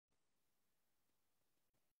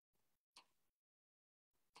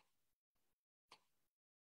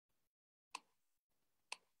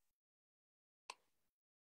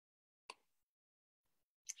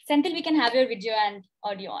Senthil, we can have your video and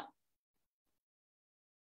audio on.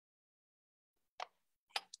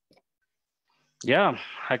 Yeah,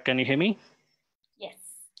 can you hear me? Yes.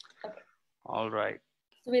 Okay. All right.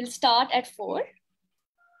 So we'll start at 4.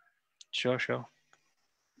 Sure.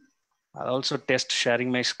 I'll also test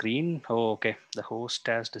sharing my screen. Oh, okay. The host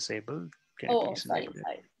has disabled. Can you please sorry.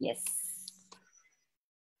 Yes.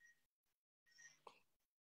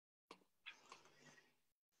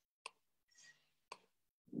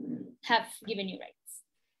 Have given you rights.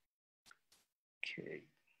 Okay.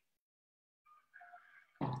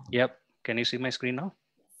 Yep. Can you see my screen now?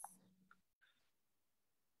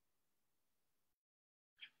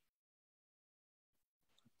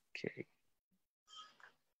 Okay.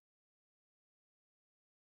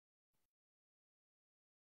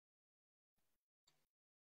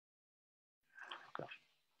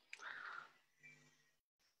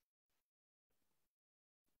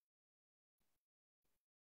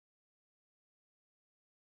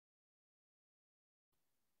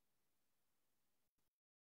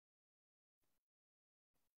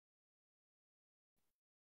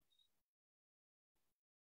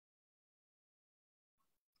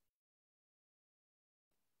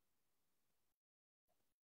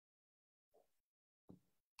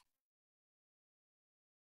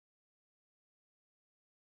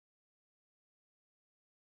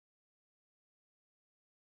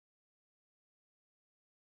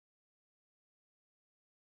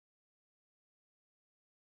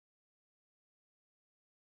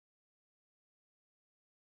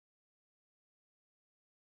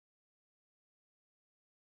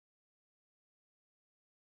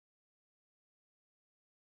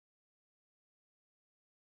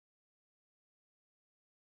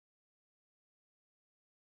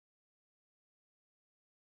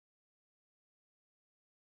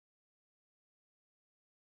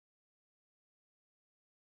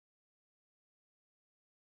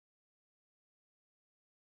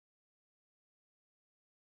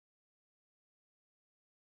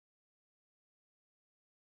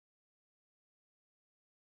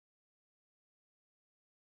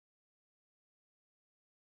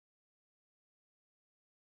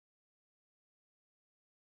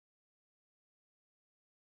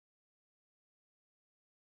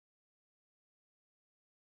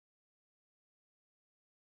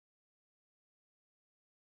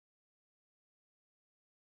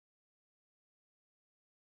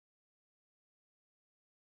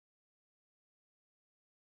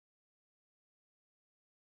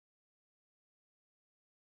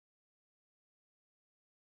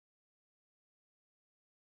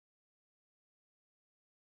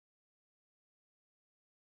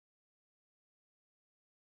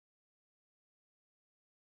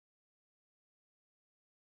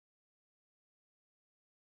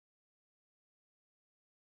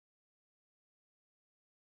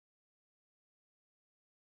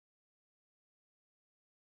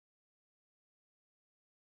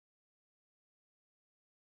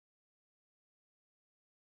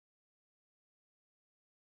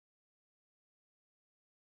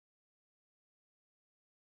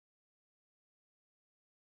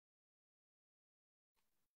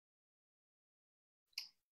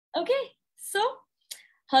 Okay, so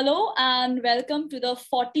hello and welcome to the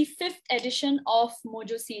 45th edition of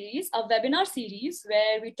mojoSeries, a webinar series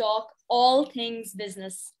where we talk all things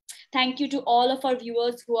business. Thank you to all of our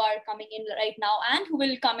viewers who are coming in right now and who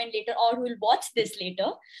will come in later or who will watch this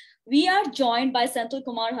later. We are joined by Senthil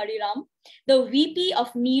Kumar Hariram, the VP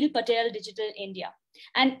of Neil Patel Digital India.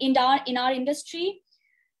 And in our industry,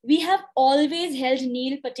 we have always held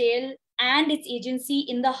Neil Patel and its agency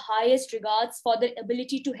in the highest regards for their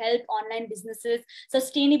ability to help online businesses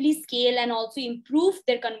sustainably scale and also improve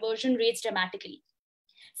their conversion rates dramatically.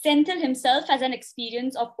 Senthil himself has an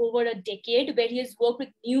experience of over a decade where he has worked with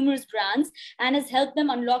numerous brands and has helped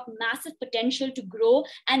them unlock massive potential to grow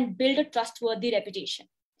and build a trustworthy reputation.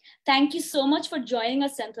 Thank you so much for joining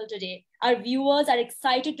us, Senthil, today. Our viewers are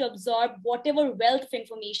excited to absorb whatever wealth of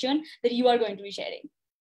information that you are going to be sharing.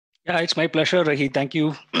 Yeah, it's my pleasure, Rahi. Thank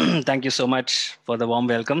you. Thank you so much for the warm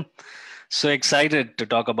welcome. So excited to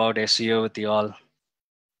talk about SEO with you all.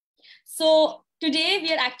 So today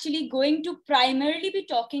we are actually going to primarily be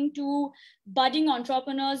talking to budding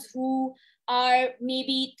entrepreneurs who are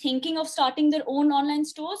maybe thinking of starting their own online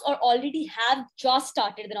stores or already have just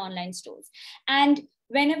started their online stores. And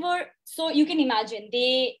so you can imagine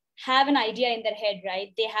they have an idea in their head,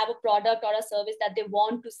 right? They have a product or a service that they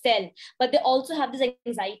want to sell, but they also have this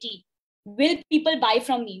anxiety. Will people buy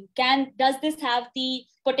from me? Does this have the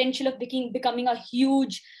potential of becoming a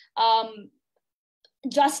huge,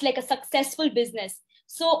 just like a successful business?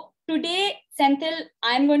 So today, Senthil,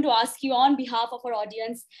 I'm going to ask you on behalf of our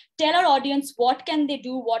audience, tell our audience what can they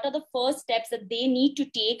do, what are the first steps that they need to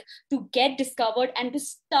take to get discovered and to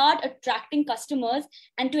start attracting customers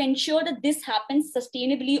and to ensure that this happens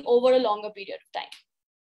sustainably over a longer period of time.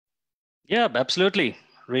 Yeah, absolutely.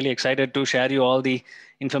 Really excited to share you all the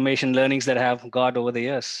information learnings that I have got over the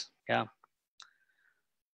years. Yeah.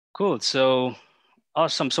 Cool. So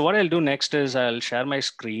awesome. So what I'll do next is I'll share my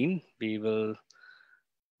screen. We will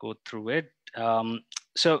go through it.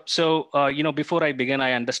 Before I begin,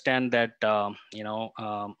 I understand that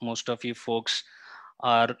most of you folks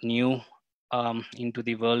are new into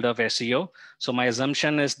the world of SEO. So my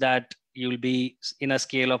assumption is that you'll be in a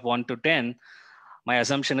scale of 1 to 10. My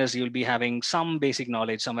assumption is you'll be having some basic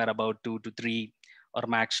knowledge, somewhere about 2 to 3 or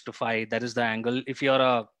max to 5. That is the angle. If you're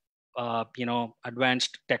a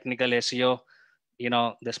advanced technical SEO,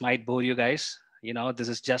 this might bore you guys. This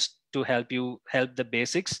is just to help the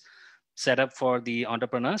basics set up for the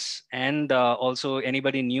entrepreneurs and also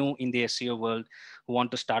anybody new in the SEO world who want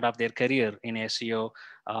to start up their career in SEO.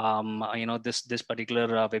 This particular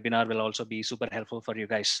webinar will also be super helpful for you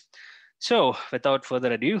guys. So without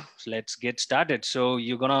further ado, let's get started. So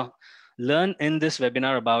you're gonna learn in this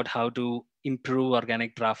webinar about how to improve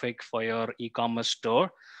organic traffic for your e-commerce store.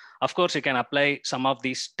 Of course, you can apply some of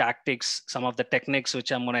these tactics, some of the techniques,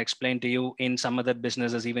 which I'm going to explain to you in some other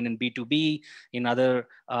businesses, even in B2B, in other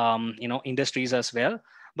industries as well.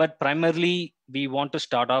 But primarily, we want to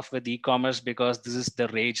start off with e-commerce because this is the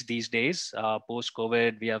rage these days.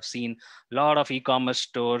 Post-COVID, we have seen a lot of e-commerce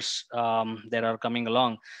stores that are coming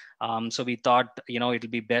along. So we thought, it'll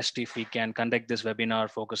be best if we can conduct this webinar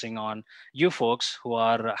focusing on you folks who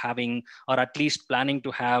are having, or at least planning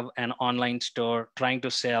to have an online store, trying to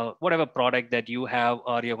sell whatever product that you have,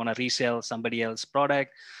 or you're going to resell somebody else's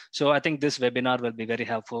product. So I think this webinar will be very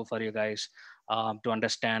helpful for you guys to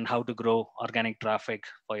understand how to grow organic traffic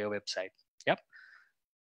for your website. Yep.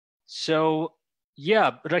 So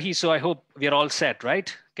yeah, Rahi, so I hope we're all set,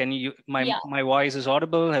 right? Can you, my voice is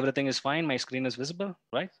audible, everything is fine, my screen is visible,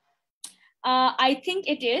 right? I think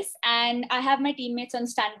it is, and I have my teammates on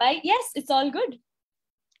standby. Yes, it's all good.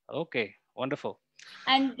 Okay, wonderful.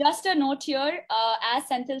 And just a note here, as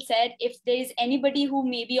Senthil said, if there is anybody who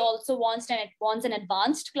maybe also wants an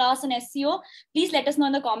advanced class on SEO, please let us know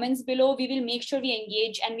in the comments below. We will make sure we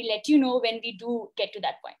engage and we let you know when we do get to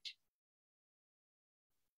that point.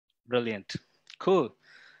 Brilliant. Cool.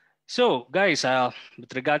 So guys,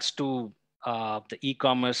 with regards to the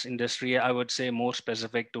e-commerce industry, I would say more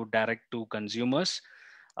specific to direct to consumers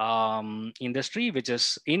industry, which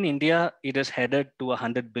is in India, it is headed to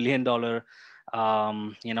 $100 billion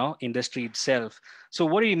industry itself. So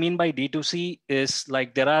what do you mean by D2C is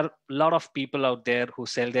like there are a lot of people out there who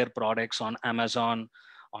sell their products on Amazon,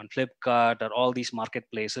 on Flipkart, or all these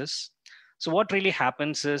marketplaces. So what really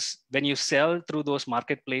happens is when you sell through those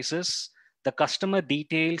marketplaces, the customer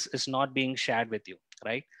details is not being shared with you,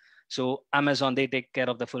 right? So Amazon, they take care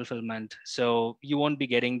of the fulfillment. So you won't be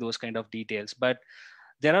getting those kind of details. But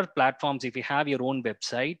there are platforms, if you have your own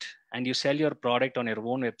website and you sell your product on your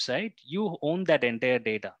own website, you own that entire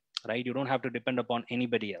data, right? You don't have to depend upon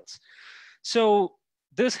anybody else. So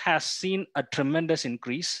this has seen a tremendous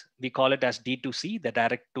increase. We call it as D2C, the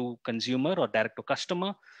direct to consumer or direct to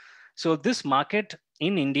customer. So this market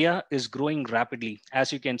in India is growing rapidly.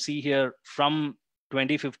 As you can see here, from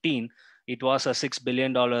 2015, it was a $6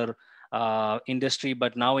 billion industry,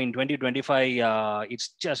 but now in 2025, it's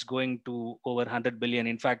just going to over 100 billion.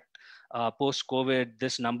 In fact, post-COVID,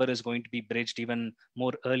 this number is going to be bridged even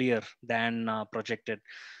more earlier than projected.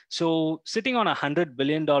 So sitting on $100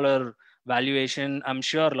 billion valuation, I'm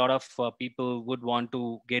sure a lot of people would want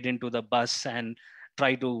to get into the bus and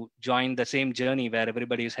try to join the same journey where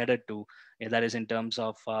everybody is headed to, that is in terms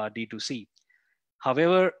of D2C.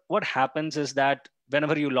 However, what happens is that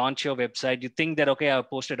whenever you launch your website, you think that, okay, I've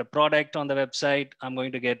posted a product on the website, I'm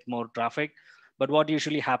going to get more traffic. But what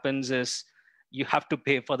usually happens is you have to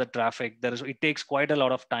pay for the traffic. It takes quite a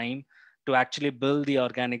lot of time to actually build the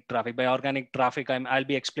organic traffic. By organic traffic, I'll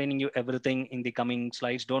be explaining you everything in the coming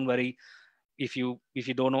slides. Don't worry. If you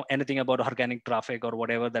don't know anything about organic traffic or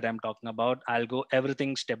whatever that I'm talking about, I'll go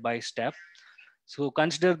everything step by step. So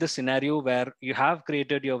consider the scenario where you have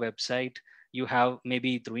created your website, you have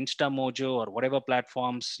maybe through InstaMojo or whatever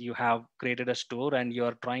platforms, you have created a store and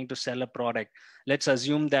you're trying to sell a product. Let's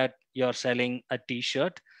assume that you're selling a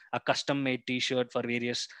t-shirt, a custom made t-shirt for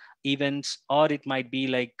various events, or it might be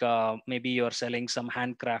like maybe you're selling some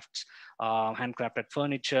handcrafted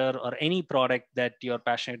furniture or any product that you're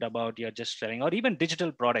passionate about, you're just selling, or even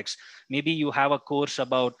digital products. Maybe you have a course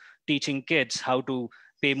about teaching kids how to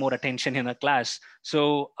pay more attention in a class.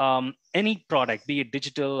 So any product, be it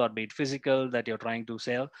digital or be it physical, that you're trying to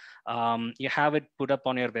sell, you have it put up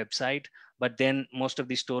on your website, but then most of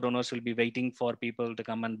the store owners will be waiting for people to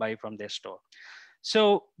come and buy from their store.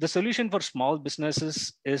 So the solution for small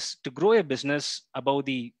businesses is to grow a business above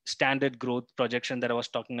the standard growth projection that I was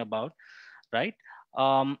talking about, right?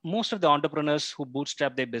 Most of the entrepreneurs who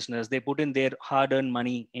bootstrap their business, they put in their hard-earned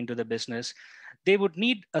money into the business. They would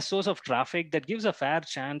need a source of traffic that gives a fair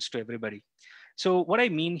chance to everybody. So what I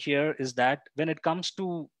mean here is that when it comes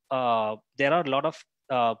to, there are a lot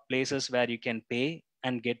of places where you can pay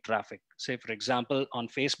and get traffic. Say, for example, on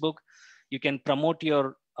Facebook, you can promote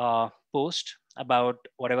your post about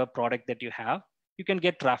whatever product that you have. You can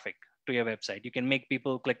get traffic to your website. You can make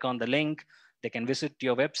people click on the link. They can visit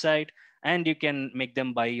your website, and you can make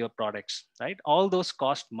them buy your products, right? All those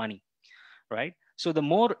cost money, right? So the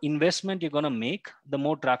more investment you're going to make, the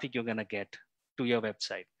more traffic you're going to get to your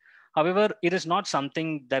website. However, it is not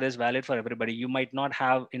something that is valid for everybody. You might not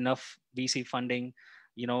have enough VC funding.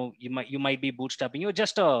 You might be bootstrapping. You're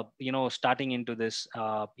just starting into this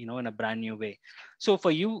in a brand new way. So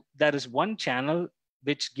for you, there is one channel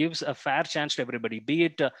which gives a fair chance to everybody, be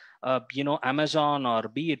it Amazon or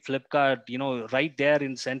be it Flipkart. Right there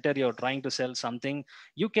in center, you're trying to sell something,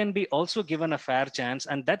 you can be also given a fair chance.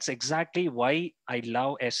 And that's exactly why I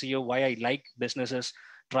love SEO, why I like businesses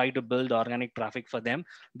try to build organic traffic for them,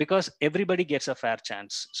 because everybody gets a fair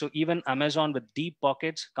chance. So even Amazon with deep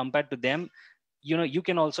pockets, compared to them, you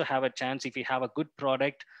can also have a chance. If you have a good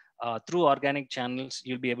product through organic channels,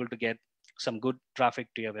 you'll be able to get some good traffic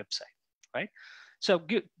to your website, right? So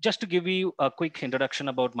just to give you a quick introduction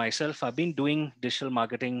about myself, I've been doing digital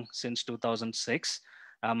marketing since 2006.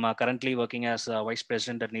 I'm currently working as a vice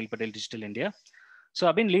president at Neil Patel Digital India. So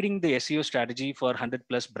I've been leading the SEO strategy for 100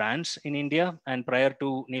 plus brands in India. And prior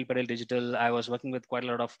to Neil Patel Digital, I was working with quite a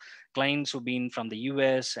lot of clients who've been from the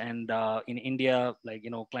US and in India, like,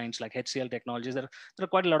 clients like HCL Technologies. There are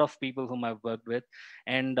quite a lot of people whom I've worked with.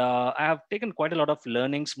 And I have taken quite a lot of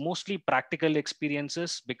learnings, mostly practical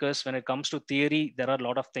experiences, because when it comes to theory, there are a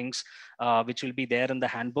lot of things which will be there in the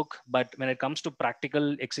handbook. But when it comes to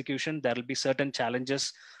practical execution, there will be certain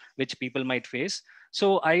challenges which people might face.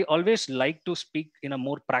 So I always like to speak in a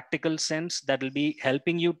more practical sense that will be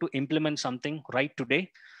helping you to implement something right today.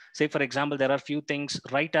 Say, for example, there are few things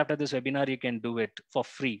right after this webinar, you can do it for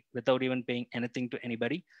free without even paying anything to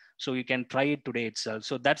anybody. So you can try it today itself.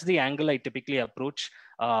 So that's the angle I typically approach,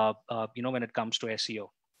 when it comes to SEO.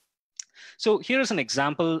 So here's an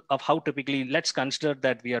example of how typically, let's consider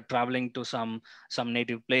that we are traveling to some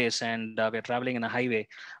native place, and we're traveling in a highway,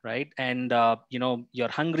 right? And you're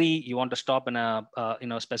hungry, you want to stop in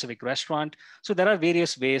a specific restaurant. So there are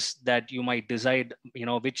various ways that you might decide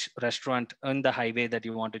which restaurant on the highway that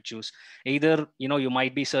you want to choose. Either you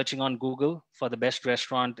might be searching on Google for the best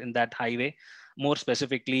restaurant in that highway. More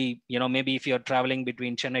specifically, maybe if you're traveling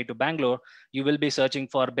between Chennai to Bangalore, you will be searching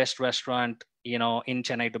for best restaurant in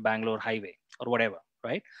Chennai to Bangalore highway or whatever,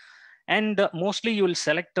 right? And mostly you will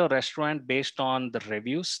select a restaurant based on the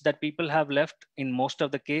reviews that people have left in most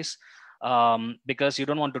of the case, because you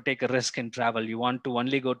don't want to take a risk in travel. You want to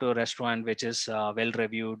only go to a restaurant which is well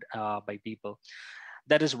reviewed by people.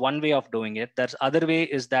 That is one way of doing it. That's other way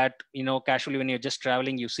is that casually, when you're just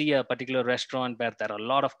traveling, you see a particular restaurant where there are a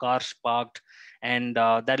lot of cars parked, and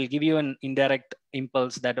that'll give you an indirect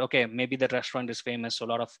impulse that, okay, maybe the restaurant is famous, so a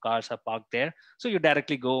lot of cars are parked there. So you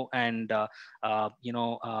directly go and have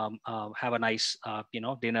a nice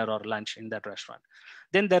dinner or lunch in that restaurant.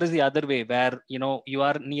 Then there is the other way where you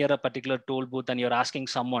are near a particular toll booth and you're asking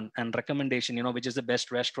someone and recommendation, which is the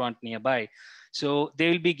best restaurant nearby. So they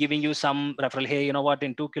will be giving you some referral. Hey, you know what?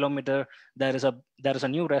 In 2 kilometers, there is a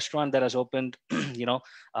new restaurant that has opened.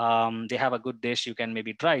 They have a good dish you can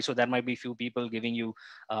maybe try. So there might be few people giving you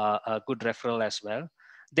a good referral as well.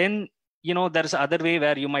 Then there's other way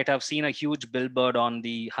where you might have seen a huge billboard on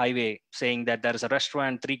the highway saying that there is a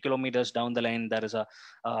restaurant 3 kilometers down the lane. There is a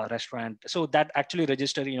restaurant. So that actually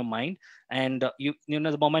registers in your mind, and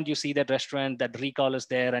the moment you see that restaurant, that recall is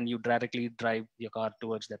there, and you directly drive your car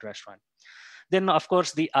towards that restaurant. Then, of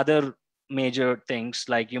course, the other major things,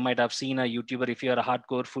 like you might have seen a YouTuber. If you're a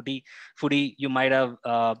hardcore foodie, you might have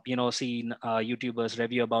seen YouTubers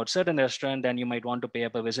review about certain restaurant, and you might want to pay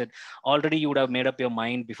up a visit. Already you would have made up your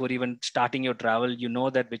mind before even starting your travel. You know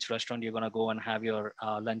that which restaurant you're going to go and have your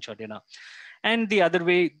lunch or dinner. And the other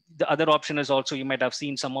way, the other option is also, you might have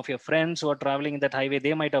seen some of your friends who are traveling in that highway,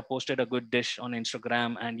 they might have posted a good dish on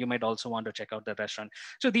Instagram, and you might also want to check out the restaurant.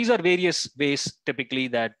 So these are various ways typically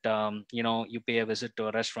that you pay a visit to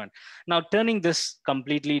a restaurant. Now, turning this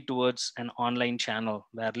completely towards an online channel,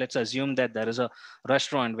 where let's assume that there is a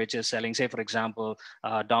restaurant which is selling, say for example,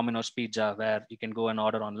 Domino's Pizza, where you can go and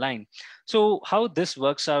order online. So how this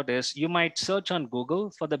works out is, you might search on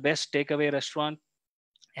Google for the best takeaway restaurant,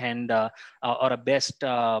 and or a best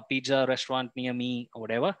pizza restaurant near me or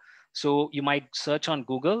whatever. So you might search on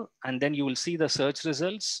Google, and then you will see the search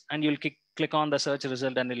results, and you'll click on the search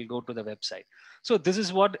result, and it'll go to the website. So this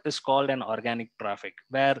is what is called an organic traffic,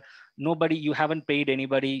 where you haven't paid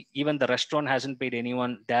anybody, even the restaurant hasn't paid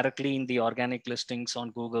anyone, directly in the organic listings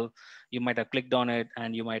on Google. You might have clicked on it,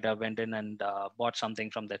 and you might have went in and bought something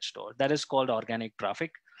from that store. That is called organic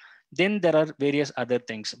traffic. Then there are various other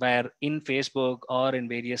things, where in Facebook or in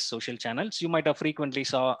various social channels, you might have frequently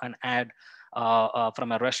saw an ad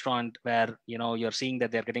from a restaurant, where you're seeing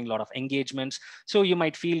that they're getting a lot of engagements. So you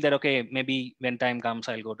might feel that, okay, maybe when time comes,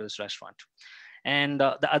 I'll go to this restaurant. And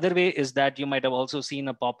the other way is that you might have also seen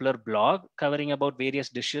a popular blog covering about various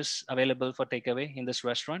dishes available for takeaway in this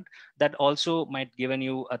restaurant. That also might given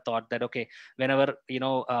you a thought that, okay, whenever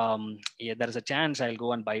yeah, there is a chance, I'll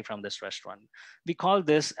go and buy from this restaurant. We call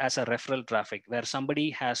this as a referral traffic, where somebody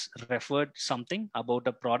has referred something about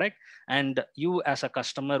a product, and you as a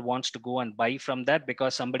customer wants to go and buy from that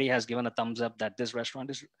because somebody has given a thumbs up that this restaurant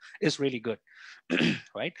is really good.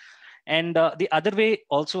 Right? And the other way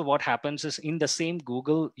also, what happens is, in the same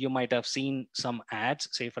Google, you might have seen some ads.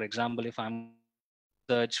 Say, for example, if I'm going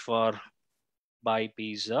to search for buy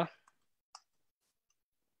pizza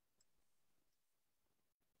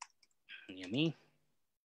near me.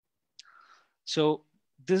 So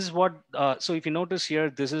this is what, so if you notice here,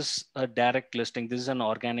 this is a direct listing. This is an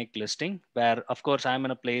organic listing, where of course I'm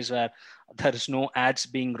in a place where there is no ads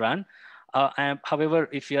being run. However,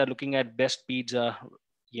 if you are looking at best pizza,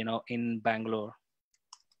 in Bangalore,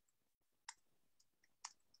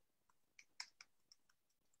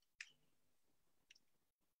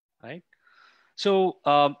 right? So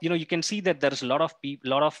you can see that there's a lot of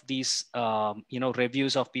lot of these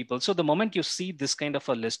reviews of people. So the moment you see this kind of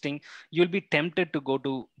a listing, you'll be tempted to go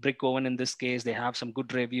to Brick Oven. In this case, they have some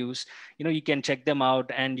good reviews. You can check them out,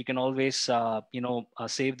 and you can always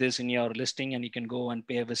save this in your listing, and you can go and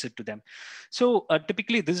pay a visit to them. So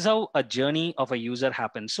typically, this is how a journey of a user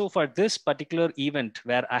happens. So for this particular event,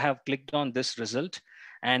 where I have clicked on this result,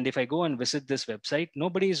 and if I go and visit this website,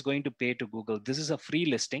 nobody is going to pay to Google. This is a free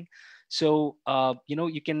listing. So,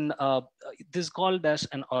 you can, this is called as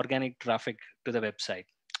an organic traffic to the website,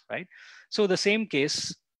 right? So the same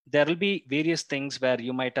case, there will be various things where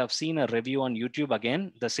you might have seen a review on YouTube,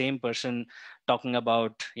 again, the same person talking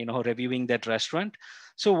about, reviewing that restaurant.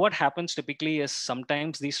 So what happens typically is,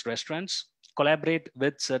 sometimes these restaurants collaborate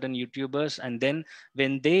with certain YouTubers, and then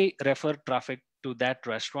when they refer traffic to that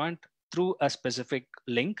restaurant through a specific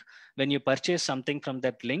link, when you purchase something from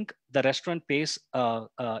that link, the restaurant pays a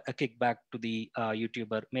kickback to the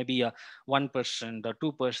YouTuber, maybe a 1% or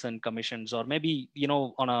 2% commissions, or maybe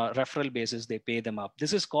on a referral basis they pay them up.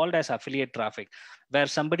 This is called as affiliate traffic, where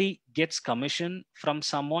somebody gets commission from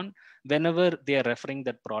someone whenever they are referring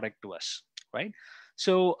that product to us, right?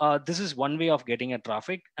 So this is one way of getting a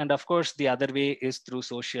traffic. And of course, the other way is through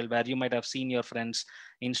social, where you might have seen your friends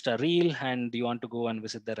Insta reel, and you want to go and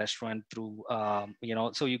visit the restaurant through,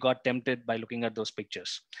 so you got tempted by looking at those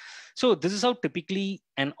pictures. So this is how typically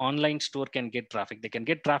an online store can get traffic. They can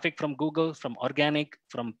get traffic from Google, from organic,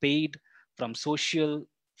 from paid, from social,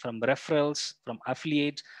 from referrals, from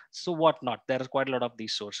affiliates, so whatnot. There are quite a lot of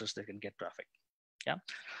these sources that can get traffic. Yeah.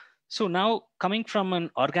 So now, coming from an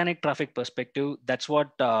organic traffic perspective, that's what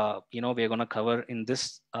we're going to cover in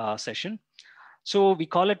this session. So we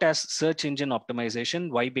call it as search engine optimization.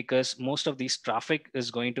 Why? Because most of these traffic is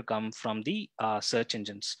going to come from the search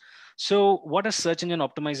engines. So what is search engine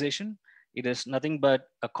optimization? It is nothing but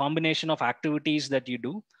a combination of activities that you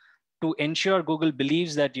do to ensure Google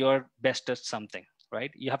believes that you're best at something, right?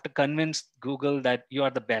 You have to convince Google that you are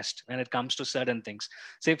the best when it comes to certain things.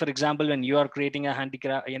 Say, for example, when you are creating a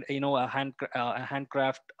handicraft, a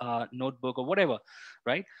handcraft notebook or whatever,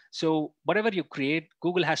 right? So whatever you create,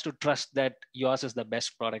 Google has to trust that yours is the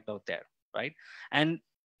best product out there, right? And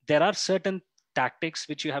there are certain tactics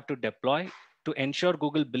which you have to deploy to ensure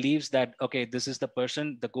Google believes that, okay, this is the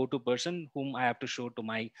person, the go-to person whom I have to show to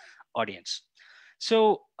my audience.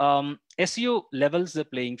 So SEO levels the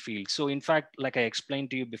playing field. So in fact, like I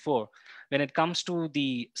explained to you before, when it comes to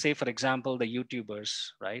the, say for example, the YouTubers,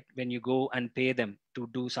 right? When you go and pay them to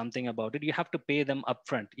do something about it, you have to pay them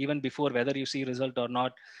upfront. Even before whether you see result or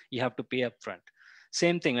not, you have to pay upfront.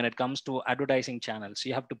 Same thing when it comes to advertising channels,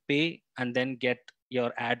 you have to pay and then get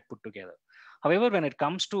your ad put together. However, when it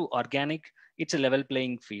comes to organic, it's a level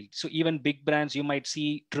playing field. So even big brands, you might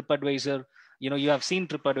see TripAdvisor, you have seen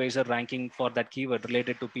TripAdvisor ranking for that keyword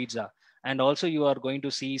related to pizza. And also you are going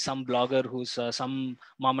to see some blogger who's some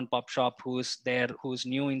mom and pop shop who's there, who's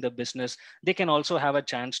new in the business. They can also have a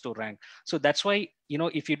chance to rank. So that's why,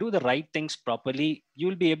 if you do the right things properly,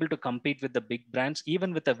 you'll be able to compete with the big brands,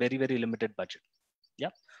 even with a very, very limited budget.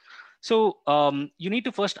 Yeah. So you need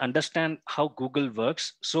to first understand how Google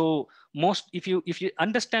works. So if you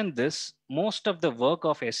understand this, most of the work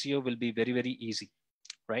of SEO will be very, very easy,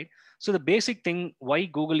 right? So the basic thing why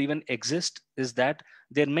Google even exists is that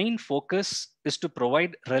their main focus is to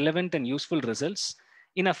provide relevant and useful results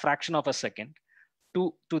in a fraction of a second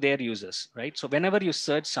to their users, right? So whenever you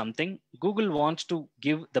search something, Google wants to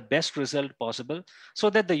give the best result possible so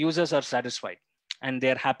that the users are satisfied and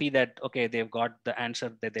they're happy that, okay, they've got the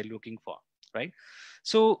answer that they're looking for, right?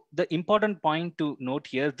 So the important point to note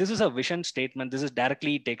here, this is a vision statement. This is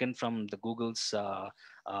directly taken from the Google's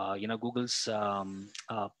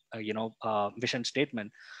vision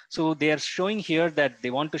statement. So they are showing here that they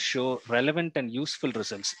want to show relevant and useful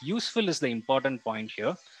results. Useful is the important point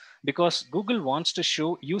here, because Google wants to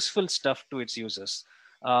show useful stuff to its users.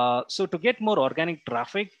 So to get more organic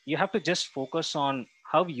traffic, you have to just focus on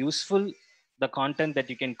how useful the content that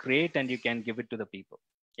you can create and you can give it to the people.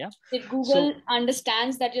 Yeah. If So Google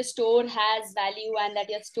understands that your store has value and that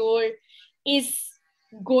your store is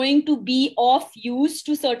going to be of use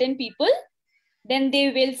to certain people, then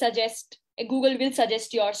Google will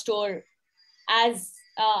suggest your store as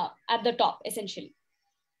at the top, essentially.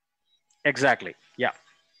 exactly. Yeah.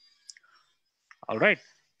 All right.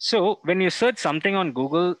 So when you search something on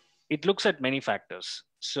Google, it looks at many factors.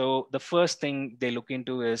 So the first thing they look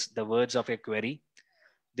into is the words of a query.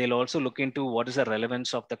 They'll also look into what is the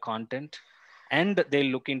relevance of the content, and they'll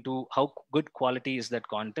look into how good quality is that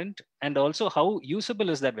content, and also how usable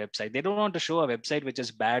is that website. They don't want to show a website which is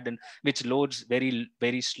bad and which loads very,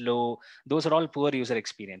 very slow. Those are all poor user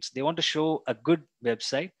experience. They want to show a good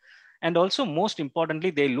website. And also, most importantly,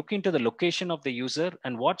 they look into the location of the user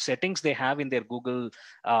and what settings they have in their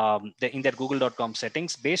in their google.com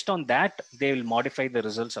settings. Based on that, they will modify the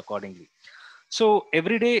results accordingly. So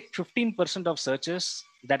every day, 15% of searches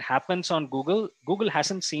that happens on Google, Google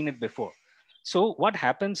hasn't seen it before. So what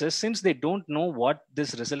happens is, since they don't know what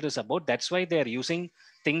this result is about, that's why they are using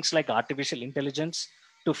things like artificial intelligence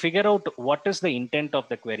to figure out what is the intent of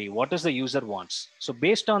the query, what does the user wants. So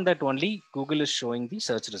based on that only, Google is showing the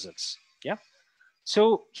search results. Yeah.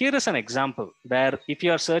 So here is an example where if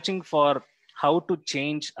you are searching for how to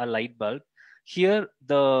change a light bulb, here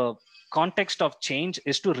the context of change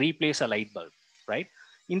is to replace a light bulb, right?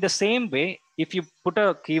 In the same way, if you put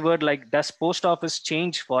a keyword like does post office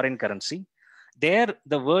change foreign currency, there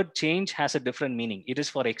the word change has a different meaning. It is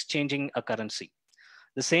for exchanging a currency.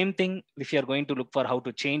 The same thing, if you're going to look for how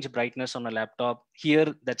to change brightness on a laptop,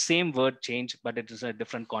 here that same word change, but it is a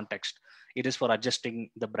different context. It is for adjusting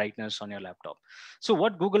the brightness on your laptop. So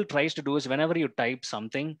what Google tries to do is whenever you type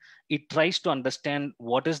something, it tries to understand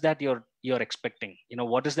what is that you're expecting.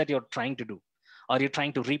 What is that you're trying to do? Are you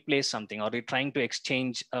trying to replace something? Are you trying to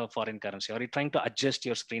exchange a foreign currency? Are you trying to adjust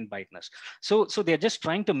your screen brightness? So they're just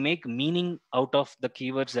trying to make meaning out of the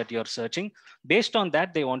keywords that you're searching. Based on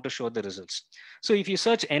that, they want to show the results. So if you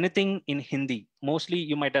search anything in Hindi, mostly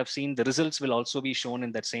you might have seen the results will also be shown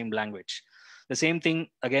in that same language. The same thing,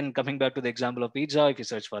 again, coming back to the example of pizza, if you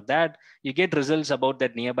search for that, you get results about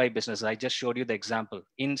that nearby business. I just showed you the example.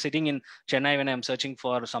 In sitting in Chennai, when I'm searching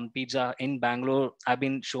for some pizza in Bangalore, I've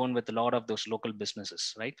been shown with a lot of those local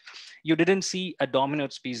businesses, right? You didn't see a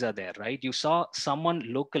Domino's pizza there, right? You saw someone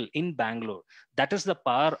local in Bangalore. That is the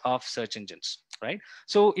power of search engines, right?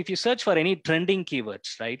 So if you search for any trending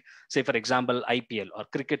keywords, right? Say, for example, IPL or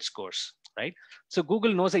cricket scores, right? So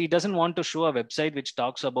Google knows that he doesn't want to show a website which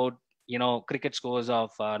talks about cricket scores of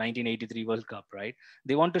 1983 World Cup, right?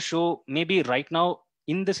 They want to show maybe right now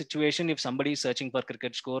in the situation, if somebody is searching for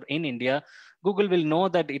cricket score in India, Google will know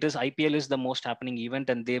that it is IPL is the most happening event,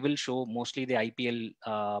 and they will show mostly the IPL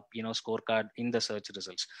scorecard in the search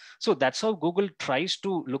results. So that's how Google tries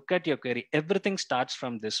to look at your query. Everything starts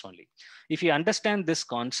from this only. If you understand this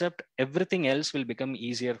concept, everything else will become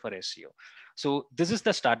easier for SEO. So this is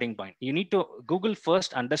the starting point. You need to, Google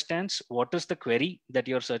first understands what is the query that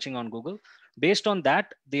you're searching on Google. Based on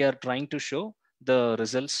that, they are trying to show the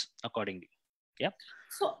results accordingly. Yeah.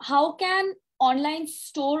 So how can online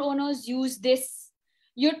store owners use this?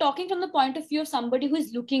 You're talking from the point of view of somebody who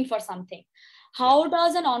is looking for something. How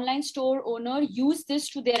does an online store owner use this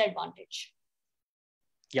to their advantage?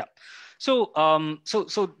 Yeah. So,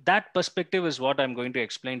 so that perspective is what I'm going to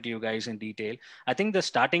explain to you guys in detail. I think the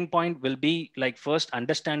starting point will be like first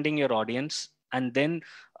understanding your audience, and then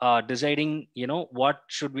deciding, what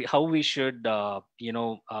should we, how we should,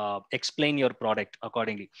 explain your product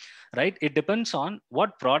accordingly, right? It depends on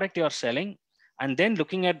what product you're selling, and then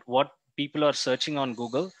looking at what people are searching on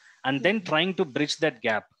Google, and then trying to bridge that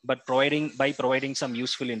gap, but providing some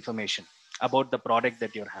useful information about the product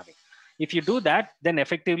that you're having. If you do that, then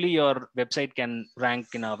effectively your website can rank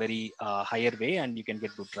in a very higher way, and you can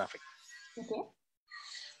get good traffic. Okay.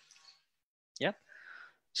 Yeah.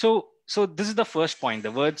 So this is the first point,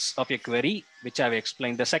 the words of your query, which I've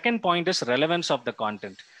explained. The second point is relevance of the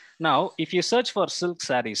content. Now, if you search for silk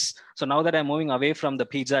saris, so now that I'm moving away from the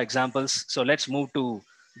pizza examples, so let's move to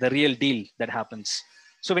the real deal that happens.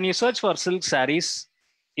 So when you search for silk saris,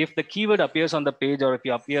 if the keyword appears on the page, or if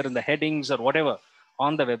you appear in the headings or whatever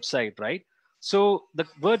on the website, right? So the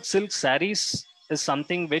word silk saris is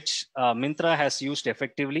something which Myntra has used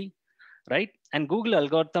effectively, right? And Google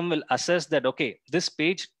algorithm will assess that, okay, this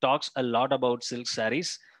page talks a lot about silk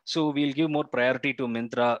saris, so we'll give more priority to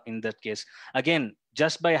Myntra in that case. Again,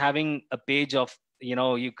 just by having a page of,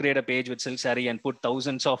 you create a page with silk sari and put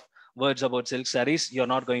thousands of words about silk saris, you're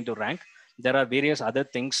not going to rank. There are various other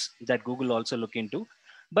things that Google also look into.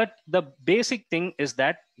 But the basic thing is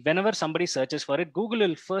that whenever somebody searches for it, Google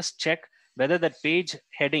will first check whether that page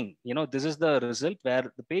heading, this is the result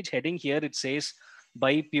where the page heading here, it says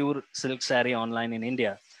buy pure silk saree online in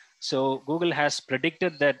India. So Google has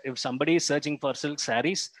predicted that if somebody is searching for silk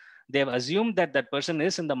saris, they have assumed that that person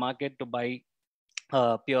is in the market to buy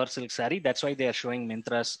pure silk saree. That's why they are showing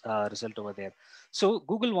Myntra's result over there. So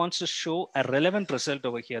Google wants to show a relevant result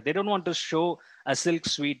over here. They don't want to show a silk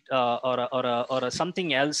suite or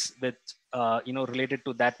something else with related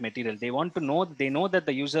to that material. They want to know. They know that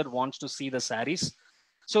the user wants to see the sarees,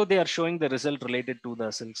 so they are showing the result related to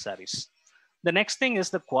the silk sarees. The next thing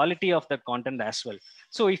is the quality of the content as well.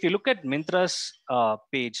 So if you look at Myntra's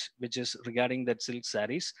page, which is regarding that silk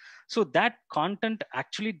sarees, so that content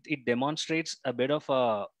actually, it demonstrates a bit of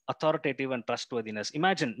authoritative and trustworthiness.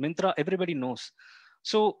 Imagine Myntra, everybody knows.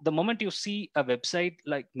 So the moment you see a website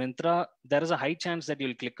like Myntra, there is a high chance that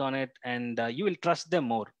you'll click on it, and you will trust them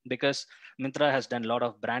more, because Myntra has done a lot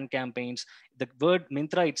of brand campaigns. The word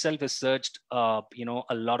Myntra itself is searched, a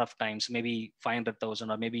lot of times, maybe 500,000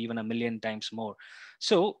 or maybe even a million times more.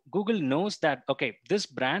 So Google knows that, okay, this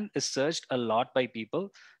brand is searched a lot by people.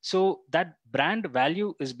 So that brand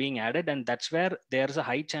value is being added, and that's where there's a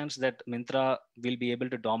high chance that Myntra will be able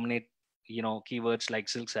to dominate, keywords like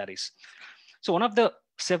silk sarees. So one of the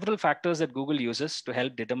several factors that Google uses to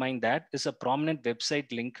help determine that is a prominent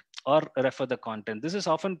website link or refer the content. This is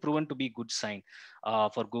often proven to be good sign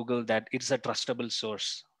for Google that it's a trustable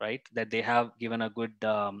source, right? That they have given a good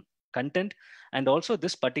content. And also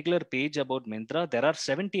this particular page about Myntra, there are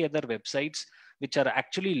 70 other websites which are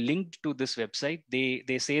actually linked to this website.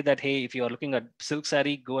 They say that, hey, if you are looking at silk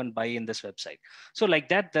saree, go and buy in this website. So like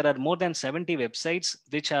that, there are more than 70 websites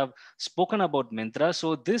which have spoken about Myntra.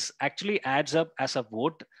 So this actually adds up as a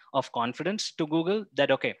vote of confidence to Google that,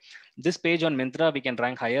 okay, this page on Myntra, we can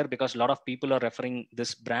rank higher because a lot of people are referring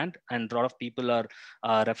this brand, and a lot of people are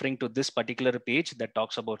referring to this particular page that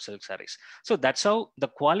talks about silk sarees. So that's how the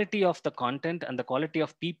quality of the content and the quality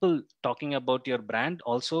of people talking about your brand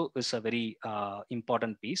also is a very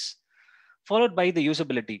important piece, followed by the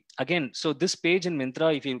usability. Again, so this page in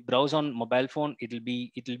Myntra, if you browse on mobile phone, it'll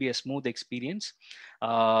be a smooth experience.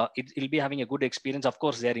 It'll be having a good experience. Of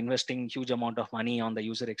course, they are investing huge amount of money on the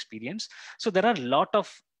user experience. So there are a lot of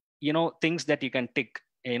things that you can tick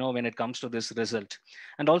when it comes to this result.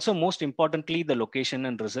 And also, most importantly, the location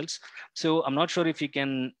and results. So I'm not sure if you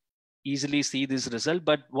can easily see this result,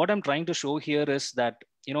 but what I'm trying to show here is that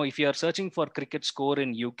if you are searching for cricket score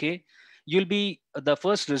in UK, you'll be the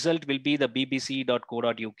first result will be the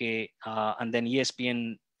bbc.co.uk, and then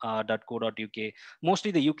espn.co.uk.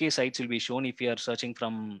 Mostly the UK sites will be shown if you are searching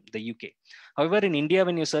from the UK. However, in India,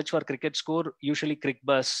 when you search for cricket score, usually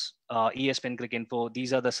CricBuzz, ESPN Cricinfo,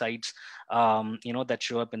 these are the sites that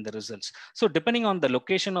show up in the results. So depending on the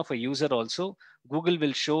location of a user also, Google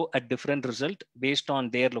will show a different result based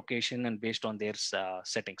on their location and based on their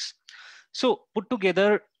settings. So put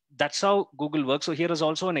together, that's how Google works. So here is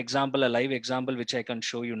also an example, a live example, which I can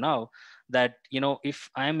show you now, that if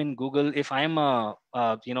I'm in Google, if I'm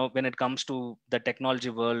when it comes to the technology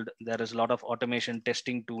world, there is a lot of automation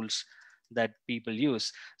testing tools that people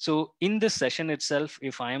use. So in this session itself,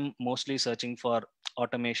 if I'm mostly searching for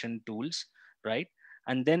automation tools, right?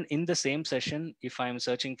 And then in the same session, if I'm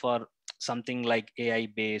searching for something like AI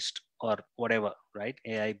based or whatever, right?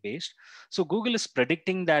 AI based. So Google is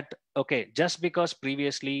predicting that, okay, just because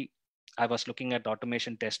previously I was looking at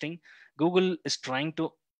automation testing, Google is trying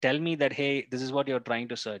to tell me that, hey, this is what you're trying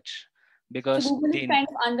to search, So because Google is they kind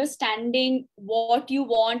of understanding what you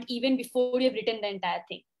want even before you've written the entire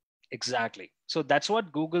thing. exactly. So that's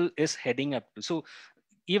what Google is heading up to. So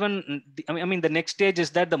even I mean the next stage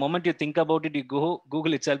is that the moment you think about it, you go,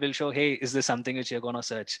 Google itself will show, hey, is this something which you're going to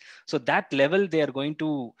search? So that level they are going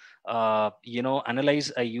to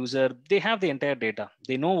analyze a user. They have the entire data,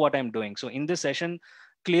 they know what I'm doing. So in this session,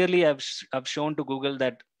 clearly I've shown to Google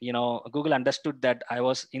that, Google understood that I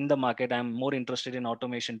was in the market, I'm more interested in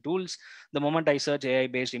automation tools. The moment I search AI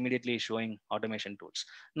based, immediately showing automation tools.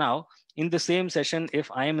 Now in the same session,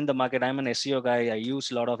 if I am in the market, I'm an SEO guy, I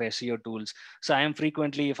use a lot of SEO tools. So I am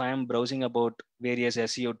frequently, if I am browsing about various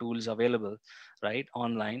SEO tools available, right,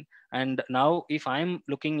 online, and now if I'm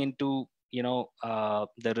looking into,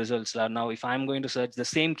 the results, now if I'm going to search the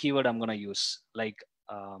same keyword, I'm going to use like,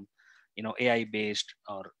 AI based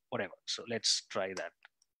or whatever. So let's try that.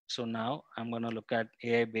 So now I'm going to look at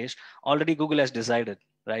AI based. Already Google has decided,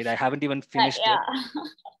 right? I haven't even finished it. Yeah.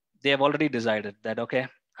 They have already decided that, okay,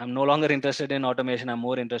 I'm no longer interested in automation, I'm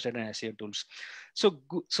more interested in SEO tools. So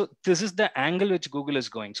this is the angle which Google is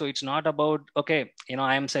going. So it's not about, okay,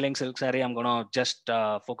 I'm selling silk saree, I'm going to just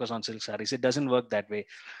focus on silk sarees. It doesn't work that way.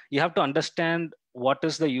 You have to understand what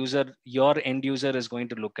is the user, your end user is going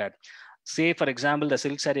to look at. Say for example, the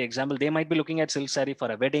silk saree example, they might be looking at silk saree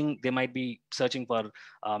for a wedding, they might be searching for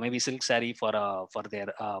maybe silk saree for a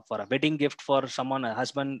wedding gift for someone, a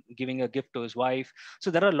husband giving a gift to his wife.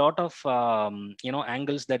 So there are a lot of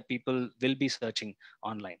angles that people will be searching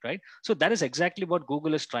online, right? So that is exactly what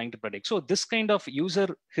Google is trying to predict. So this kind of user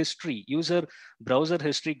history, user browser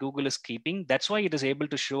history, Google is keeping. That's why it is able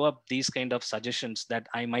to show up these kind of suggestions that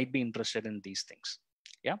I might be interested in these things.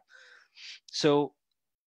 Yeah. So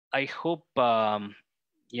I hope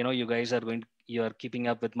you guys are you're keeping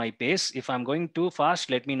up with my pace. If I'm going too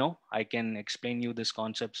fast, let me know. I can explain you these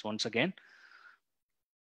concepts once again.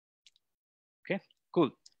 Okay, cool.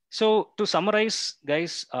 So to summarize,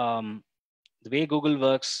 guys, the way Google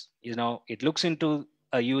works, it looks into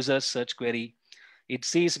a user's search query. It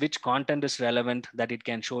sees which content is relevant that it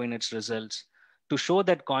can show in its results. To show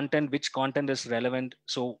that content, which content is relevant,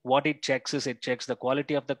 so what it checks is it checks the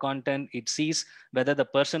quality of the content. It sees whether the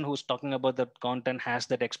person who's talking about the content has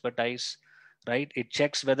that expertise, right? It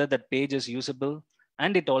checks whether that page is usable,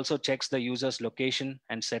 and it also checks the user's location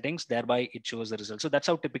and settings. Thereby, it shows the result. So that's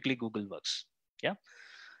how typically Google works. Yeah.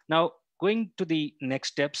 Now, going to the next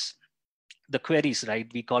steps, the queries,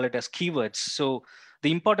 right? We call it as keywords. So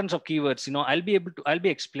the importance of keywords, I'll be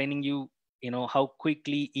explaining you, how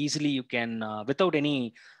quickly, easily you can, without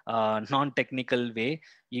any non-technical way,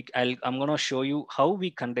 I'm going to show you how we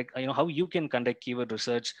conduct, how you can conduct keyword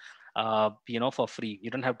research, for free. You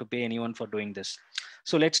don't have to pay anyone for doing this.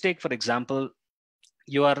 So let's take, for example,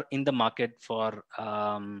 you are in the market for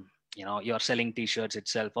you're selling t-shirts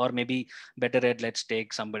itself, or maybe better yet, let's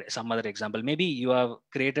take some other example. Maybe you have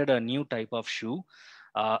created a new type of shoe,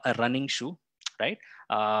 a running shoe, right?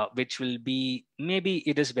 Which will be, maybe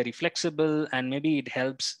it is very flexible, and maybe it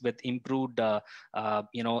helps with improved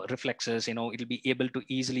reflexes. It'll be able to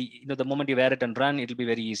easily, the moment you wear it and run, it'll be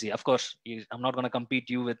very easy. Of course, I'm not going to compete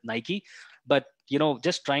you with Nike, but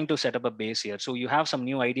just trying to set up a base here. So you have some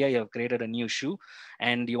new idea, you have created a new shoe,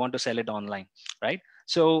 and you want to sell it online, right?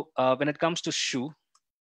 So when it comes to shoe,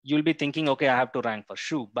 you'll be thinking, okay, I have to rank for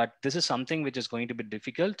shoe, but this is something which is going to be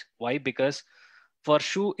difficult. Why? Because for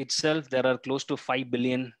shoe itself, there are close to 5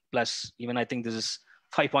 billion plus, even I think this is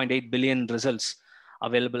 5.8 billion results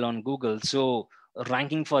available on Google. So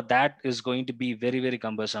ranking for that is going to be very, very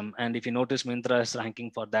cumbersome. And if you notice, Myntra is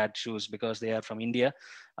ranking for that shoes because they are from India.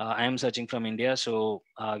 I am searching from India. So,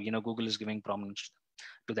 Google is giving prominence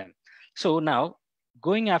to them. So now,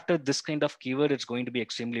 going after this kind of keyword, it's going to be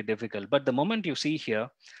extremely difficult. But the moment you see here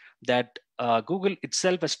that Google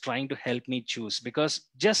itself is trying to help me choose, because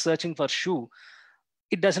just searching for shoe,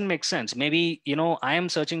 it doesn't make sense. Maybe, I am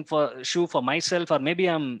searching for a shoe for myself, or maybe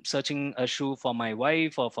I'm searching a shoe for my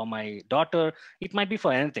wife or for my daughter. It might be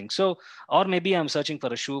for anything. So, or maybe I'm searching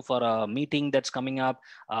for a shoe for a meeting that's coming up.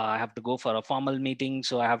 I have to go for a formal meeting,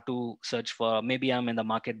 so I have to search for, maybe I'm in the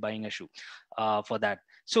market buying a shoe for that.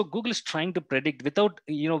 So Google is trying to predict without,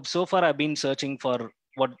 so far I've been searching for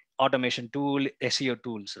what automation tool, SEO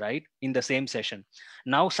tools, right, in the same session.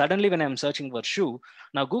 Now suddenly when I'm searching for shoe,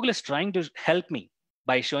 now Google is trying to help me.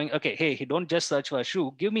 by showing, okay, hey, don't just search for a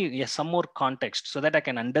shoe, give me some more context so that I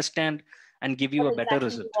can understand and give you What a better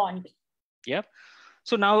exactly you result. want? Yeah.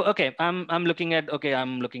 So now, okay, I'm looking at,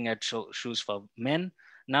 shoes for men.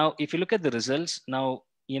 Now, if you look at the results, now,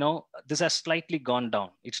 this has slightly gone down.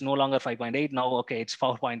 It's no longer 5.8 now. Okay, it's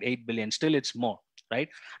 4.8 billion. Still, it's more, right?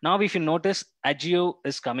 Now, if you notice, Agio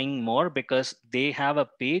is coming more because they have a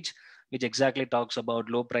page which exactly talks about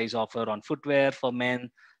low price offer on footwear for men.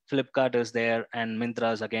 Flipkart is there, and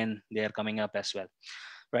Myntra's again, they are coming up as well,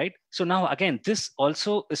 right? So now again, this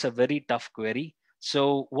also is a very tough query.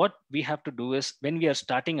 So what we have to do is, when we are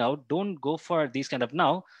starting out, don't go for these kind of,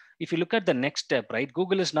 now if you look at the next step, right,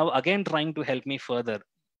 Google is now again trying to help me further.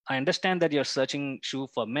 I understand that you're searching shoe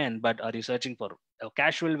for men, but are you searching for a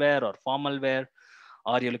casual wear or formal wear?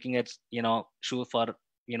 Or you're looking at, shoe for,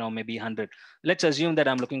 maybe 100. Let's assume that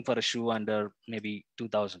I'm looking for a shoe under maybe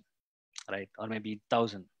 2000, right? Or maybe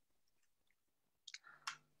 1000.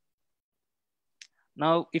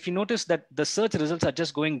 Now, if you notice that the search results are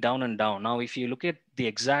just going down and down. Now, if you look at the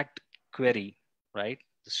exact query, right,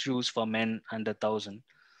 the shoes for men under 1000,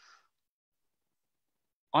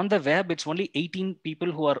 on the web, it's only 18 people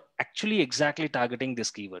who are actually exactly targeting this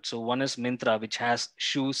keyword. So one is Myntra, which has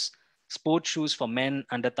shoes, sports shoes for men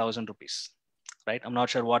under 1000 rupees, right? I'm not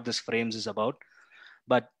sure what this frames is about,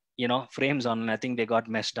 but frames on, I think they got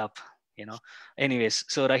messed up, Anyways,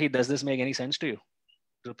 so Rahid, does this make any sense to you?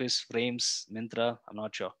 Rupees, frames, Myntra, I'm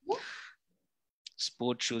not sure.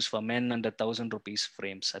 Sports shoes for men under 1000 rupees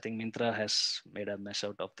frames. I think Myntra has made a mess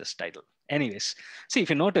out of this title. Anyways, see,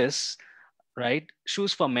 if you notice, right,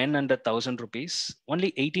 shoes for men under 1000 rupees,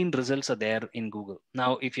 only 18 results are there in Google.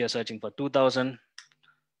 Now, if you're searching for 2000,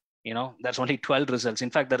 there's only 12 results.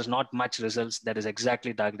 In fact, there is not much results that is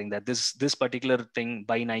exactly targeting that. This particular thing,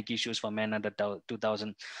 buy Nike shoes for men under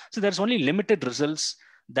 2000. So there's only limited results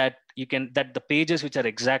that that the pages which are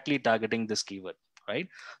exactly targeting this keyword, right?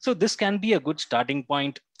 So this can be a good starting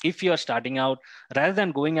point if you are starting out. Rather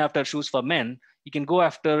than going after shoes for men, you can go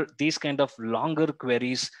after these kind of longer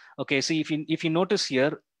queries. Okay, see, if you notice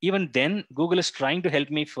here, even then Google is trying to help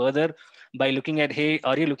me further by looking at, hey,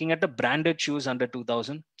 are you looking at the branded shoes under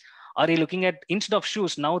 2000? Are you looking at, instead of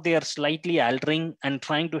shoes, now they are slightly altering and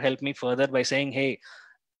trying to help me further by saying, hey,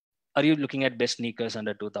 are you looking at best sneakers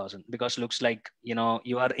under 2000? Because looks like, you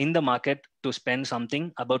are in the market to spend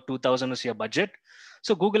something about 2000 is your budget.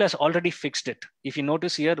 So Google has already fixed it. If you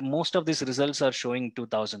notice here, most of these results are showing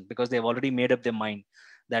 2000 because they've already made up their mind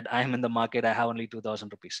that I am in the market, I have only 2000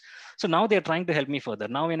 rupees. So now they're trying to help me further.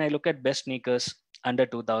 Now, when I look at best sneakers under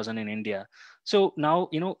 2000 in India, so now,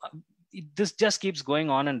 this just keeps going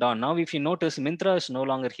on and on. Now, if you notice, Myntra is no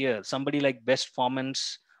longer here. Somebody like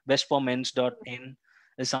bestformens.in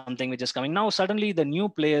is something which is coming. Now, suddenly the new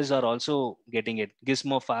players are also getting it.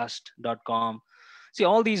 Gizmofast.com. See,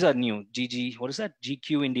 all these are new. What is that?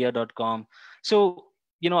 gqindia.com. So,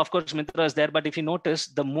 of course, Myntra is there. But if you notice,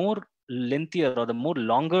 the more lengthier or the more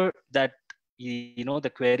longer that,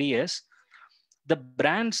 the query is, the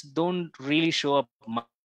brands don't really show up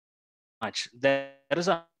much. There is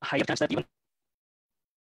a higher chance that even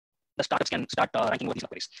the startups can start ranking over these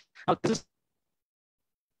queries. Now, this is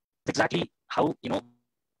exactly how, when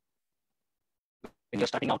you're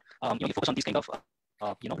starting out, you focus on these kind of,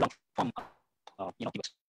 long form, keywords.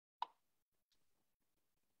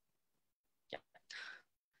 Yeah.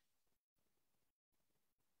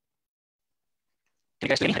 Can you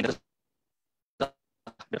guys hear me? I think there's a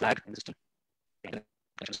bit of lag in the system. Connection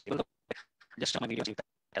is stable. Just stop my video, see if that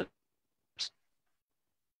helps.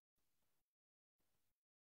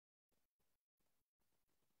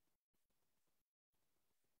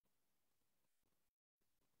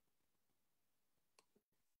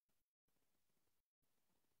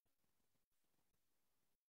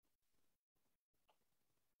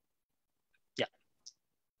 Yeah.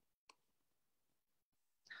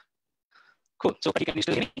 Cool. So, Pratik, can you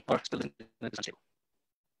still hear me, or still is unstable?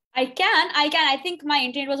 I think my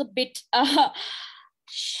internet was a bit,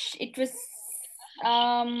 it was,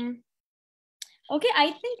 okay,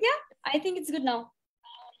 I think it's good now.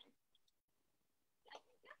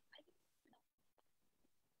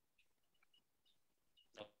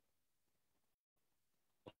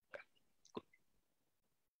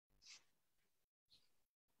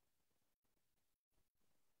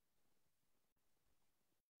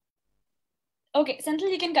 Okay, Central,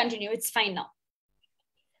 you can continue. It's fine now.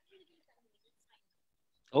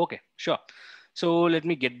 Okay, sure. So let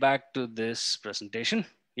me get back to this presentation.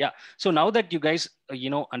 Yeah. So now that you guys,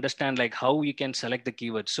 understand like how you can select the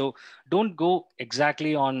keywords. So don't go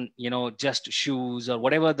exactly on, just shoes or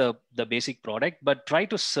whatever the basic product, but try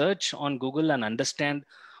to search on Google and understand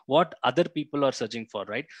what other people are searching for,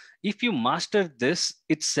 right? If you master this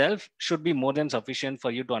itself should be more than sufficient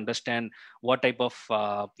for you to understand what type of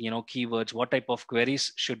keywords, what type of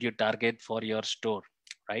queries should you target for your store,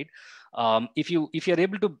 right? If you're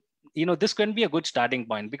able to, this can be a good starting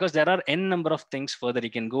point, because there are n number of things further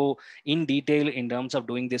you can go in detail in terms of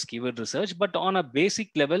doing this keyword research, but on a basic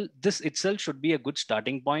level this itself should be a good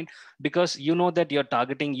starting point, because you know that you're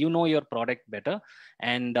targeting, your product better,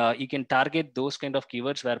 and you can target those kind of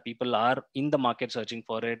keywords where people are in the market searching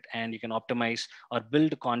for it, and you can optimize or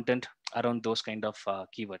build content around those kind of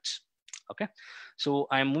keywords. Okay, so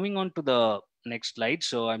I'm moving on to the next slide.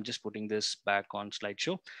 So I'm just putting this back on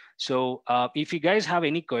slideshow. So if you guys have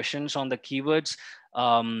any questions on the keywords,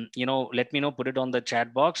 let me know, put it on the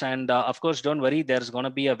chat box. And of course, don't worry, there's going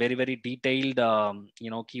to be a very, very detailed,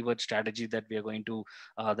 keyword strategy that we are going to,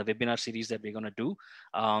 the webinar series that we're going to do.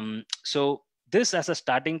 So this as a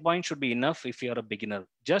starting point should be enough if you're a beginner.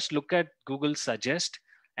 Just look at Google Suggest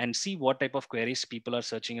and see what type of queries people are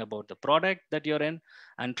searching about the product that you're in,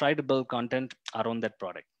 and try to build content around that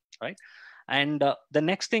product, right? And the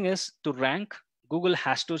next thing is to rank. Google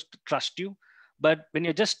has to trust you, but when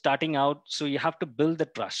you're just starting out, so you have to build the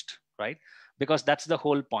trust, right? Because that's the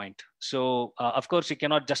whole point. So of course you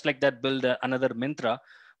cannot just like that build another Myntra,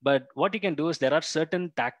 but what you can do is there are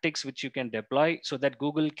certain tactics which you can deploy so that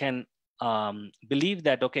Google can believe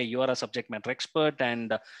that, okay, you are a subject matter expert,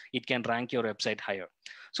 and it can rank your website higher.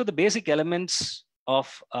 So the basic elements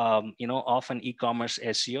of of an e-commerce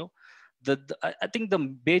SEO, I think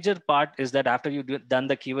the major part is that after you've done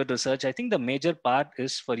the keyword research, I think the major part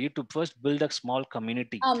is for you to first build a small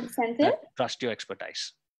community Senthil, that trust your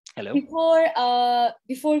expertise. Hello.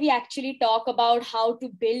 Before we actually talk about how to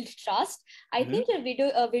build trust, I think your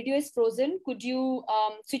video is frozen. Could you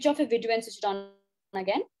switch off your video and switch it on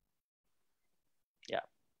again? Yeah.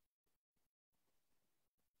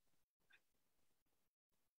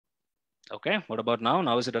 Okay. What about now?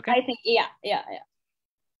 Now is it okay? I think yeah.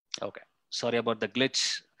 Okay. Sorry about the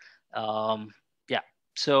glitch. Yeah.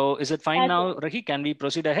 So is it fine now, Rahi? Can we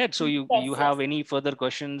proceed ahead? So you have any further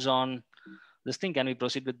questions on this thing? Can we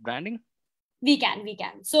proceed with branding? We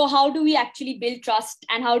can. So how do we actually build trust,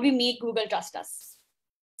 and how do we make Google trust us?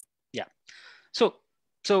 Yeah. So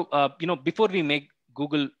before we make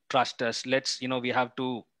Google trust us, we have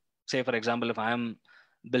to say, for example, if I am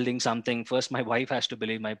building something, first my wife has to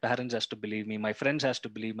believe, my parents has to believe me, my friends has to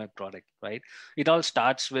believe my product, right? It all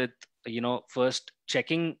starts with, first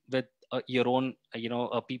checking with your own,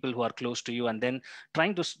 people who are close to you, and then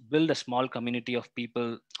trying to build a small community of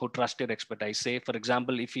people who trust your expertise. Say, for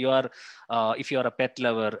example, if you are a pet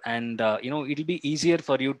lover, and it'll be easier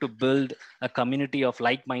for you to build a community of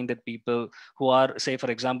like-minded people who are, say,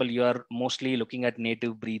 for example, you are mostly looking at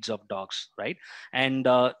native breeds of dogs, right? And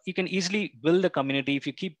you can easily build a community if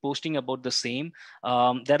you keep posting about the same.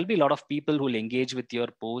 There will be a lot of people who will engage with your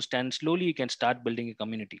post, and slowly you can start building a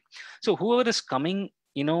community. So whoever is coming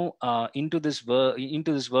into this world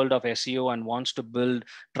of SEO and wants to build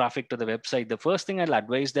traffic to the website, the first thing I'll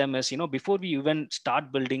advise them is, before we even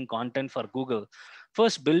start building content for Google,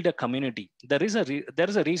 first build a community. There is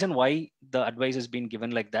a reason why the advice has been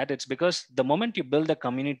given like that. It's because the moment you build a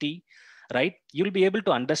community, right, you'll be able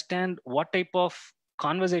to understand what type of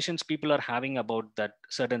conversations people are having about that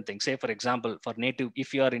certain thing. Say, for example, for native,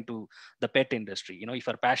 if you are into the pet industry, if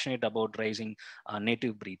you're passionate about raising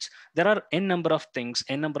native breeds, there are n number of things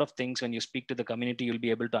when you speak to the community, you'll be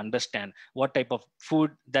able to understand what type of food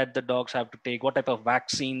that the dogs have to take, what type of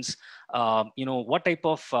vaccines, what type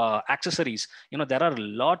of accessories. There are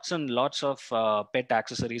lots and lots of pet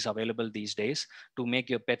accessories available these days to make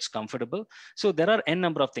your pets comfortable. So there are n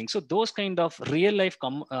number of things. So those kind of real life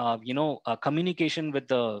communication with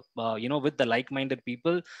the with the like-minded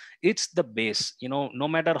people, it's the base. No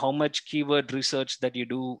matter how much keyword research that you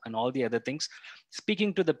do and all the other things,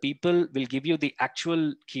 speaking to the people will give you the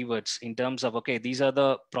actual keywords in terms of, okay, these are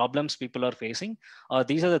the problems people are facing, or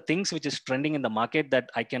these are the things which is trending in the market that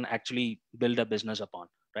I can actually build a business upon,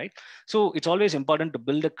 right? So it's always important to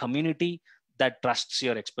build a community that trusts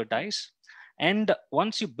your expertise. And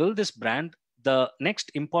once you build this brand, the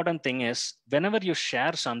next important thing is, whenever you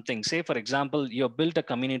share something, say, for example, you built a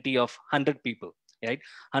community of 100 people, right?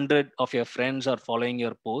 100 of your friends are following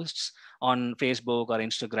your posts on Facebook or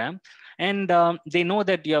Instagram, and they know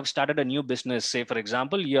that you have started a new business. Say, for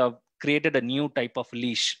example, you have created a new type of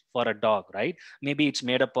leash for a dog, right? Maybe it's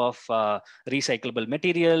made up of recyclable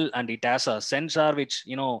material, and it has a sensor which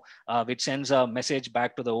which sends a message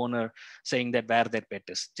back to the owner saying that where their pet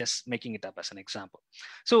is. Just making it up as an example.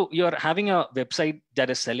 So you're having a website that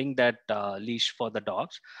is selling that leash for the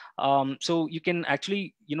dogs. So you can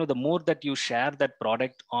actually, the more that you share that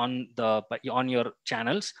product on your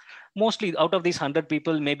channels, mostly out of these 100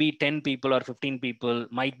 people, maybe 10 people or 15 people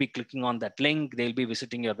might be clicking on that link. They'll be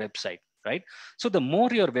visiting your website, right? So the more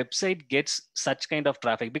your website gets such kind of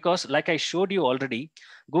traffic, because like I showed you already,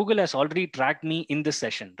 Google has already tracked me in this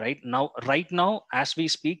session. Right now as we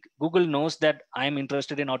speak, Google knows that I'm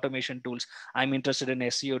interested in automation tools, I'm interested in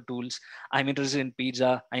SEO tools, I'm interested in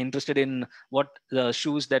pizza, I'm interested in what the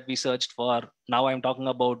shoes that we searched for. Now I'm talking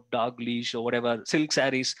about dog leash or whatever, silk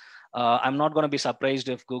saris. I'm not going to be surprised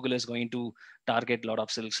if Google is going to target a lot of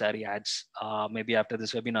silk saree ads, maybe after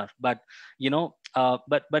this webinar. But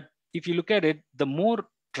but if you look at it, the more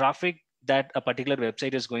traffic that a particular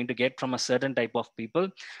website is going to get from a certain type of people,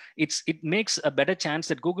 it makes a better chance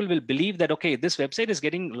that Google will believe that, okay, this website is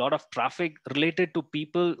getting a lot of traffic related to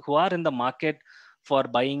people who are in the market for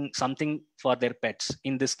buying something for their pets,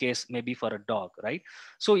 in this case maybe for a dog, right?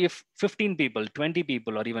 So if 15 people, 20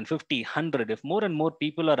 people, or even 50, 100, if more and more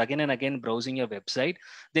people are again and again browsing your website,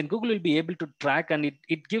 then Google will be able to track, and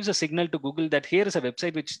it gives a signal to Google that here is a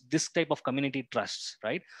website which this type of community trusts,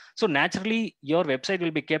 right? So naturally your website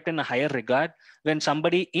will be kept in a higher regard when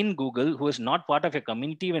somebody in Google who is not part of a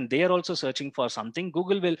community, when they are also searching for something,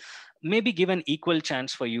 Google will maybe give an equal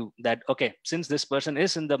chance for you that, okay, since this person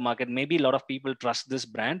is in the market, maybe a lot of people trust this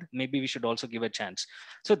brand, maybe we should also give a chance.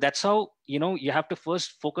 So that's how, you have to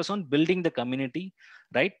first focus on building the community,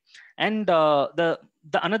 right? And the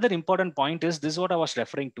another important point is, this is what I was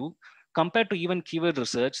referring to. Compared to even keyword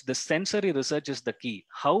research, the sensory research is the key.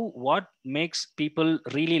 What makes people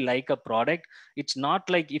really like a product? It's not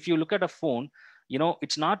like, if you look at a phone,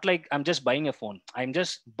 it's not like I'm just buying a phone, I'm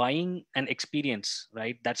just buying an experience,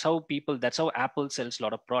 right? That's how Apple sells a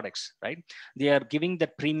lot of products, right? They are giving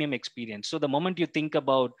that premium experience. So the moment you think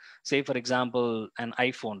about, say for example, an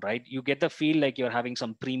iPhone, right, you get the feel like you're having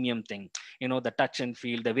some premium thing, the touch and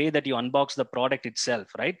feel, the way that you unbox the product itself,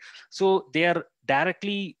 right? So they are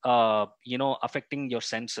directly affecting your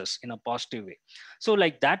senses in a positive way. So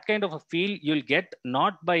like that kind of a feel you'll get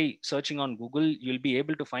not by searching on Google, you'll be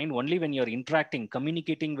able to find only when you're interacting,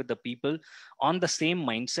 communicating with the people on the same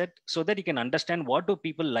mindset, so that you can understand what do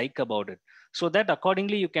people like about it, so that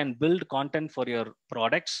accordingly you can build content for your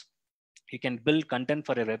products, you can build content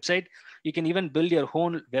for a website, you can even build your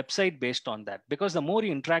own website based on that. Because the more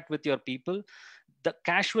you interact with your people, the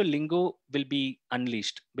casual lingo will be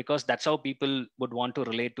unleashed, because that's how people would want to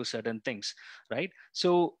relate to certain things, right?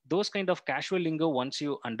 So those kind of casual lingo, once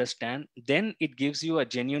you understand, then it gives you a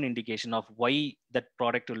genuine indication of why that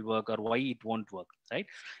product will work or why it won't work, right?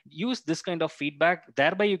 Use this kind of feedback,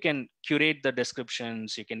 thereby you can curate the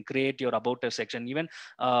descriptions, you can create your about us section. Even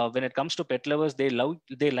when it comes to pet lovers, they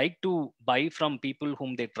like to buy from people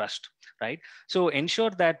whom they trust, right? So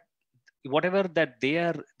ensure that whatever that they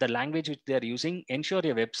are, the language which they are using, ensure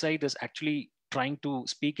your website is actually trying to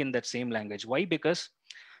speak in that same language. Why? Because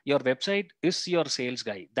your website is your sales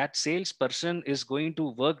guy. That salesperson is going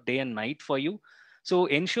to work day and night for you. So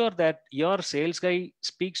ensure that your sales guy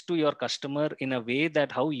speaks to your customer in a way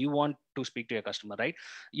that how you want to speak to your customer, right?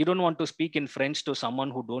 You don't want to speak in French to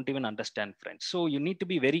someone who don't even understand French. So you need to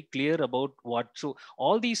be very clear about what. So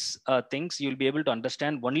all these things you'll be able to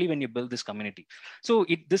understand only when you build this community. So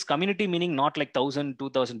this community meaning not like 1,000,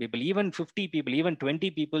 2,000 people, even 50 people, even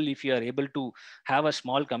 20 people. If you are able to have a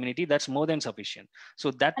small community, that's more than sufficient.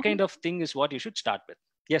 So that kind of thing is what you should start with.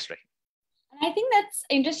 Yes, right. And I think that's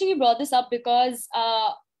interesting you brought this up, because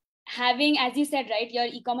having, as you said, right, your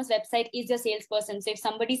e-commerce website is your salesperson. So if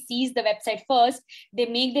somebody sees the website first, they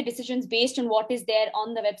make the decisions based on what is there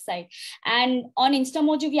on the website. And on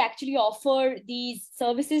InstaMojo, we actually offer these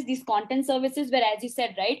services, these content services, where, as you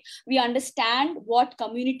said, right, we understand what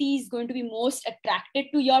community is going to be most attracted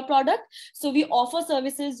to your product. So we offer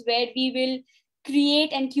services where we will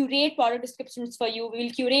create and curate product descriptions for you. We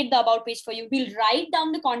will curate the about page for you. We'll write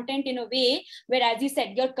down the content in a way where, as you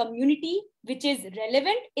said, your community, which is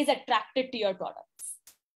relevant, is attracted to your products.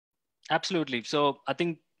 Absolutely. So I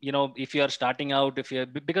think, if you are starting out,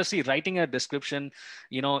 because see, writing a description,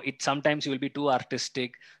 it sometimes you will be too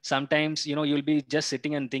artistic. Sometimes, you'll be just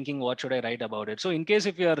sitting and thinking, what should I write about it? So in case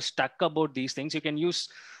if you are stuck about these things, you can use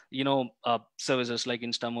services like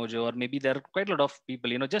Instamojo, or maybe there are quite a lot of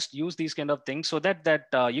people, just use these kind of things so that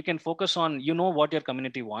you can focus on, what your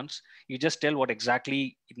community wants. You just tell what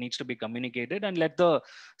exactly it needs to be communicated and let the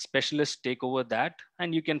specialist take over that,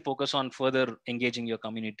 and you can focus on further engaging your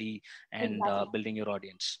community and Exactly. building your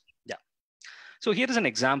audience. Yeah. So here is an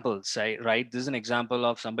example, say, right? This is an example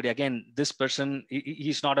of somebody. Again, this person,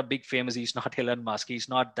 he's not a big famous. He's not Elon Musk. He's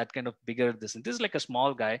not that kind of bigger. This is like a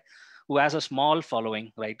small guy who has a small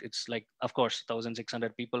following, right? It's like, of course,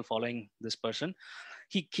 1,600 people following this person.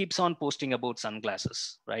 He keeps on posting about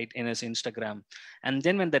sunglasses, right, in his Instagram. And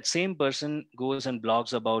then when that same person goes and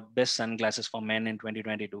blogs about best sunglasses for men in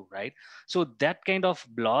 2022, right? So that kind of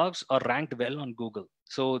blogs are ranked well on Google.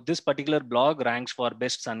 So this particular blog ranks for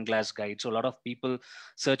best sunglass guide. So a lot of people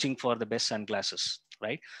searching for the best sunglasses,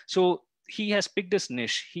 right? So he has picked his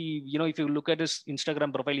niche. He, if you look at his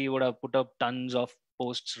Instagram profile, he would have put up tons of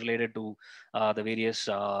posts related to the various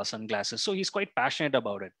sunglasses. So he's quite passionate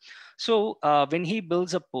about it. So when he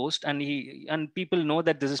builds a post, and people know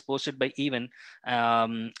that this is posted by Even,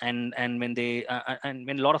 and when they and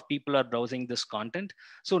when a lot of people are browsing this content,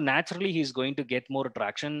 so naturally he's going to get more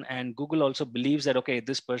traction. And Google also believes that, okay,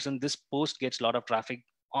 this post gets a lot of traffic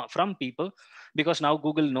from people, because now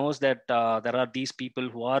Google knows that there are these people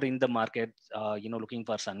who are in the market, looking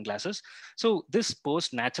for sunglasses. So this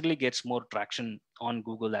post naturally gets more traction on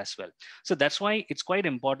Google as well. So that's why it's quite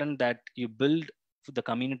important that you build the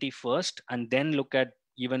community first, and then look at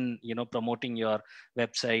even promoting your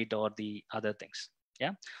website or the other things.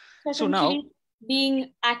 Yeah. So So now, essentially,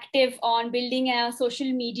 being active on building a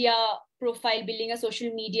social media profile, building a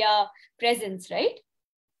social media presence, right?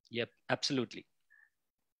 yep, absolutely.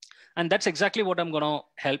 And that's exactly what I'm going to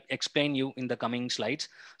help explain you in the coming slides.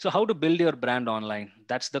 So how to build your brand online?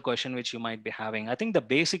 That's the question which you might be having. I think the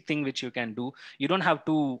basic thing which you can do, you don't have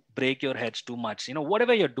to break your heads too much.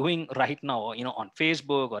 Whatever you're doing right now, on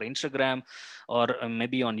Facebook or Instagram, or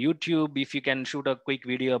maybe on YouTube, if you can shoot a quick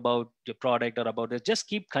video about your product or about it, just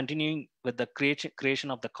keep continuing with the creation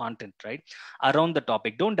of the content, right, around the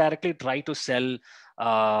topic. Don't directly try to sell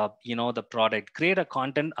the product. Create a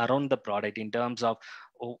content around the product in terms of,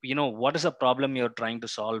 what is the problem you're trying to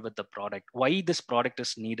solve with the product, why this product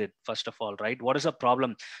is needed, first of all, right? What is the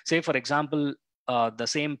problem? Say for example, the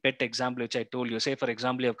same pet example which I told you. Say for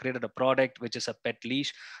example, you have created a product which is a pet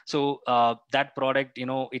leash. So that product,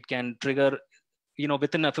 it can trigger,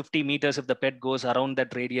 within a 50 meters, if the pet goes around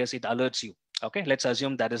that radius, it alerts you. Okay, let's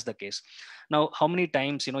assume that is the case. Now, how many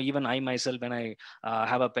times, even I myself, when I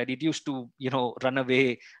have a pet, it used to, run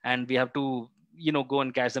away, and we have to, go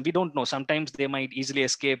and catch them. We don't know, sometimes they might easily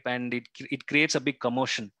escape, and it creates a big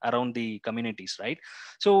commotion around the communities, right?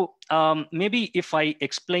 So maybe if I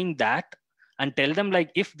explain that and tell them,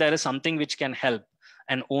 like, if there is something which can help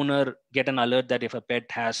an owner get an alert that if a pet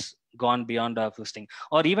has gone beyond our listing,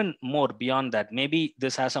 or even more beyond that, maybe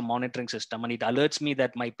this has a monitoring system and it alerts me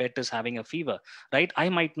that my pet is having a fever, right? I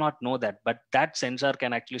might not know that, but that sensor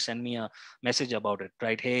can actually send me a message about it,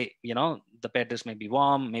 right? Hey, the pet is maybe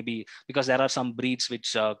warm, maybe because there are some breeds which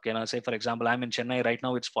say for example, I'm in Chennai right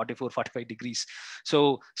now, it's 44 45 degrees.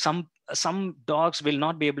 So some dogs will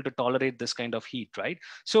not be able to tolerate this kind of heat, right?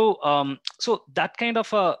 So that kind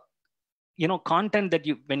of a content that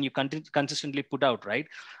you, when you consistently put out, right?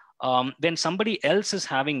 When somebody else is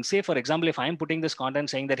having, say for example, if I'm putting this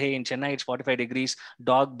content saying that, hey, in Chennai it's 45 degrees,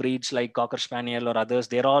 dog breeds like Cocker Spaniel or others,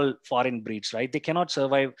 they're all foreign breeds, right? They cannot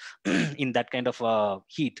survive in that kind of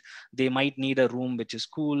heat. They might need a room which is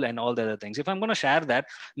cool and all the other things. If I'm going to share that,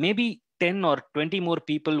 maybe 10 or 20 more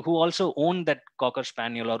people who also own that Cocker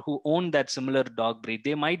Spaniel or who own that similar dog breed,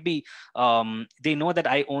 they might be, they know that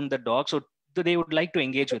I own the dog, so they would like to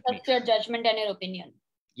engage with me. That's your judgment and your opinion.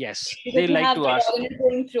 Yes, Because they you like have to the ask. dog and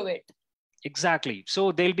going through it. Exactly.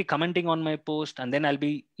 So they'll be commenting on my post, and then I'll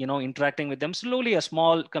be, interacting with them. Slowly, a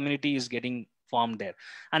small community is getting formed there,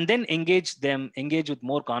 and then engage with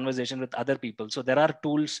more conversation with other people. So there are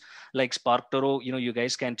tools like SparkToro. You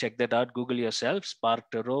guys can check that out. Google yourself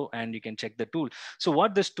SparkToro, and you can check the tool. So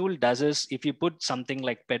what this tool does is, if you put something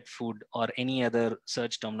like pet food or any other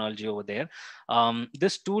search terminology over there,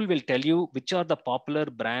 this tool will tell you which are the popular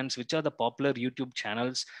brands, which are the popular YouTube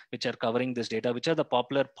channels which are covering this data, which are the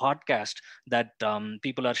popular podcasts that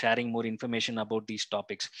people are sharing more information about these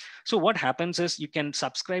topics. So what happens is, you can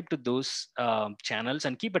subscribe to those channels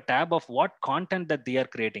and keep a tab of what content that they are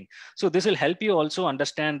creating. So this will help you also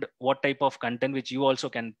understand what type of content which you also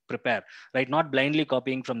can prepare, right? Not blindly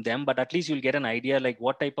copying from them, but at least you'll get an idea like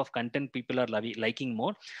what type of content people are liking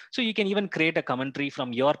more. So you can even create a commentary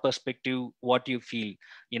from your perspective, what you feel,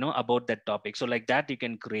 about that topic. So like that, you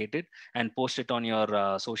can create it and post it on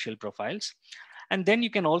your social profiles. And then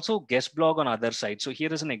you can also guest blog on other sites. So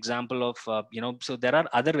here is an example of so there are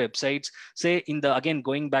other websites, say in the, again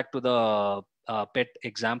going back to the pet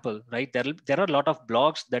example, right? There are a lot of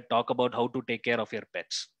blogs that talk about how to take care of your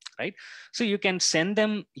pets, right? So you can send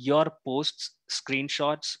them your posts,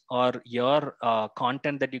 screenshots, or your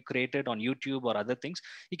content that you created on YouTube or other things.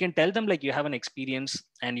 You can tell them like you have an experience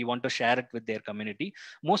and you want to share it with their community.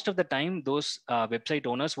 Most of the time those website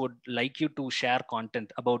owners would like you to share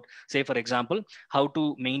content about, say for example, how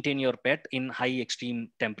to maintain your pet in high extreme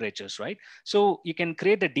temperatures, right? So you can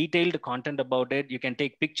create a detailed content about it. You can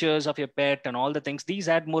take pictures of your pet and all the things. These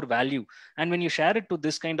add more value. And when you share it to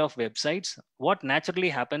this kind of websites, what naturally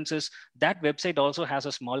happens is that website also has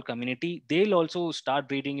a small community. They'll also start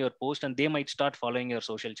reading your post and they might start following your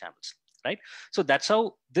social channels, right? So that's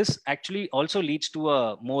how this actually also leads to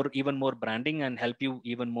a even more branding and help you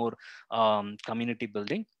even more community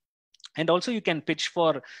building. And also you can pitch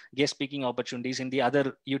for guest speaking opportunities in the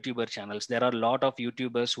other YouTuber channels. There are a lot of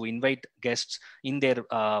YouTubers who invite guests in their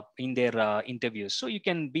interviews. So you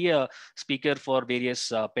can be a speaker for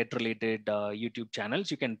various pet related YouTube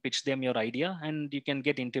channels. You can pitch them your idea and you can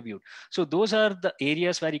get interviewed. So those are the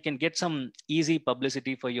areas where you can get some easy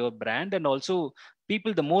publicity for your brand. And also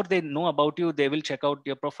people, the more they know about you, they will check out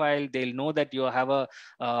your profile. They'll know that you have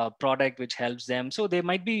a product which helps them. So they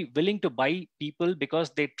might be willing to buy people because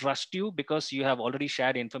they trust you, because you have already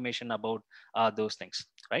shared information about those things,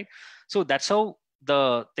 right? So that's how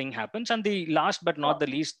the thing happens. And the last but not the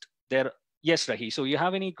least, there. Yes, Rahi. So you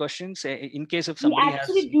have any questions in case if We somebody has?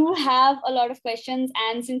 actually do have a lot of questions,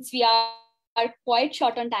 and since we are quite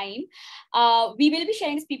short on time, we will be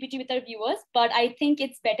sharing this PPT with our viewers. But I think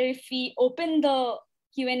it's better if we open the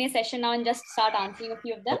Q&A session now and just start answering a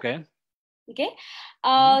few of them. Okay. Okay.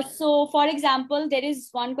 So for example, there is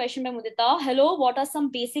one question by Mudita. Hello, what are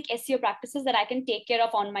some basic SEO practices that I can take care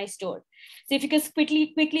of on my store? So if you could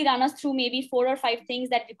quickly run us through maybe 4 or 5 things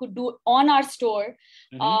that we could do on our store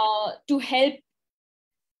to help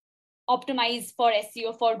optimize for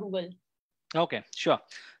SEO for Google. Okay, sure.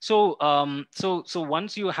 So so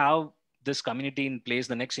once you have this community in place,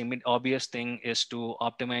 the next obvious thing is to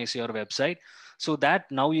optimize your website, so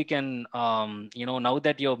that now you can now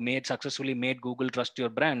that you've successfully made Google trust your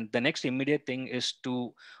brand, the next immediate thing is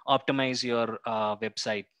to optimize your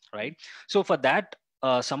website, right? So for that,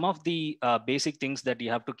 some of the basic things that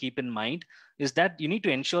you have to keep in mind is that you need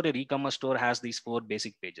to ensure your e-commerce store has these 4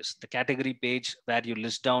 basic pages: the category page, where you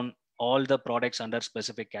list down all the products under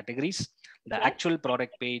specific categories, the actual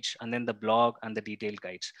product page, and then the blog and the detailed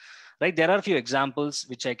guides, right? There are a few examples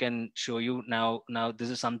which I can show you now. This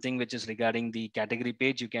is something which is regarding the category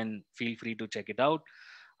page. You can feel free to check it out.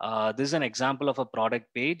 This is an example of a product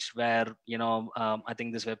page where I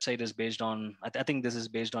think this website is based on, I think this is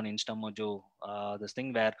based on InstaMojo, this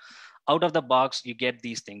thing where out of the box you get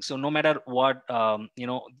these things. So no matter what,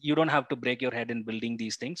 you don't have to break your head in building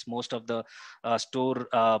these things. Most of the store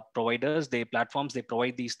providers, platforms, they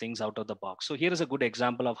provide these things out of the box. So here is a good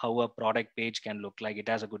example of how a product page can look like. It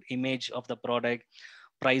has a good image of the product,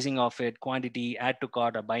 pricing of it, quantity, add to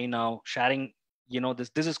cart or buy now, sharing.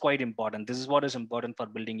 This is quite important. This is what is important for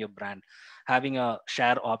building your brand. Having a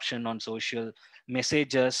share option on social,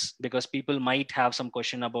 messages, because people might have some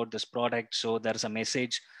question about this product, so there's a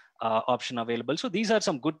message option available. So these are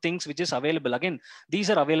some good things which is available. Again, these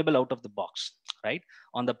are available out of the box, right,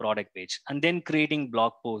 on the product page. And then creating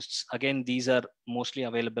blog posts, again, these are mostly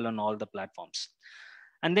available on all the platforms.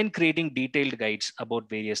 And then creating detailed guides about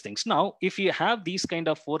various things. Now, if you have these kind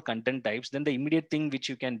of 4 content types, then the immediate thing which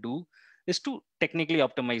you can do is to technically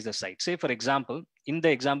optimize the site. Say, for example, in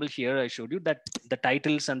the example here, I showed you that the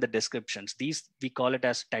titles and the descriptions, these we call it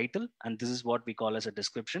as title, and this is what we call as a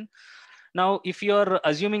description. Now, if you're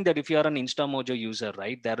assuming that if you're an InstaMojo user,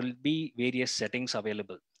 right, there will be various settings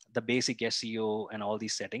available, the basic SEO and all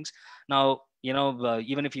these settings. Now,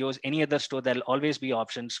 even if you use any other store, there'll always be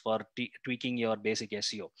options for tweaking your basic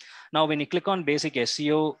SEO. Now, when you click on basic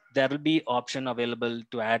SEO, there will be option available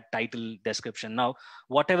to add title, description. Now,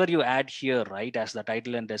 whatever you add here, right, as the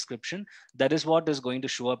title and description, that is what is going to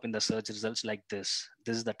show up in the search results like this.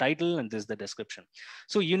 This is the title and this is the description.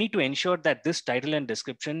 So you need to ensure that this title and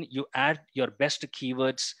description, you add your best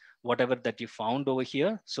keywords, whatever that you found over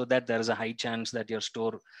here, so that there is a high chance that your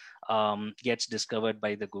store gets discovered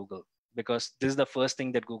by the Google, because this is the first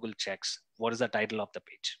thing that Google checks. What is the title of the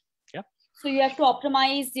page? Yeah. So you have to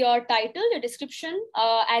optimize your title, your description,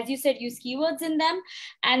 as you said, use keywords in them,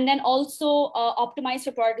 and then also optimize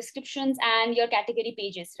your product descriptions and your category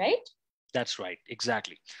pages, right? That's right.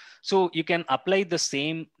 Exactly. So you can apply this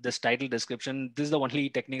title description. This is the only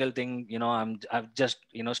technical thing, I'm just,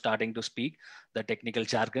 starting to speak the technical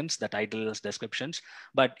jargons, the titles, descriptions.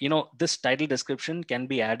 But, this title description can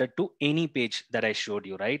be added to any page that I showed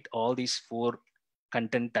you, right? All these four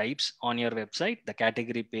content types on your website, the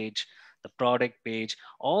category page, the product page,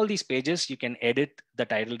 all these pages, you can edit the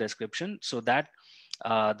title description so that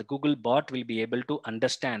the Google bot will be able to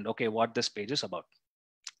understand, okay, what this page is about.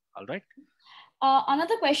 All right.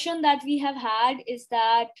 Another question that we have had is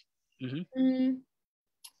that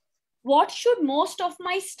what should most of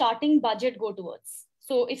my starting budget go towards?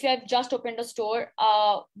 So if you have just opened a store,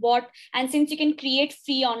 and since you can create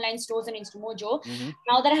free online stores on InstaMojo,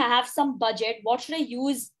 now that I have some budget, what should I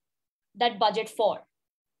use that budget for?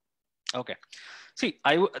 Okay. See,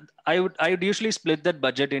 I would usually split that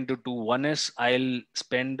budget into two. One is I'll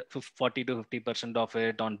spend 40 to 50% of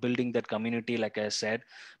it on building that community, like I said,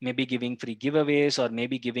 maybe giving free giveaways or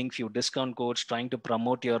maybe giving few discount codes, trying to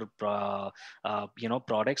promote your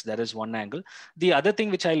products. That is one angle. The other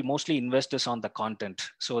thing which I'll mostly invest is on the content.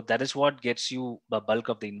 So that is what gets you the bulk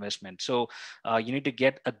of the investment. So you need to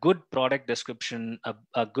get a good product description,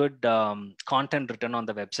 a good content written on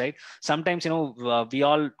the website. Sometimes we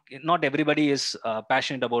all, not everybody is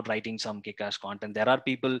passionate about writing some kick-ass content. There are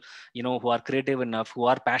people who are creative enough, who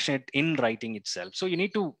are passionate in writing itself. So you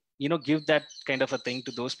need to give that kind of a thing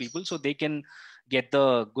to those people so they can get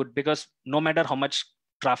the good, because no matter how much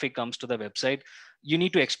traffic comes to the website, you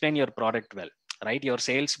need to explain your product well, right? Your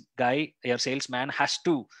sales guy, your salesman has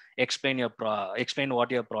to explain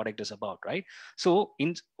what your product is about, right? So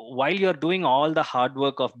while you're doing all the hard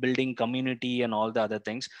work of building community and all the other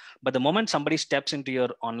things, but the moment somebody steps into your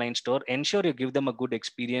online store, ensure you give them a good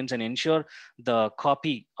experience and ensure the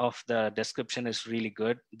copy of the description is really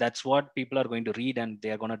good. That's what people are going to read, and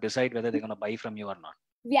they are going to decide whether they're going to buy from you or not.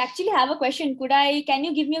 We actually have a question. Can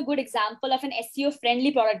you give me a good example of an SEO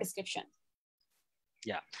friendly product description?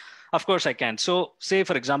 Yeah, of course I can. So say,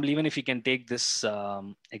 for example, even if you can take this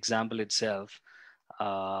example itself,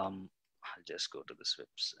 I'll just go to this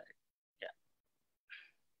website. Yeah.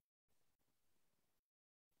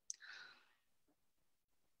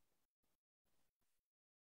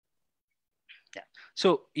 Yeah.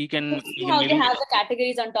 So you can how maybe they have the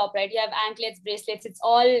categories on top, right? You have anklets, bracelets, it's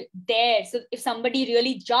all there. So if somebody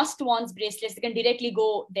really just wants bracelets, they can directly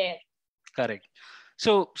go there. Correct.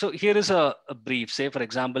 So here is a brief. Say, for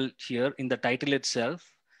example, here in the title itself,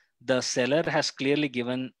 the seller has clearly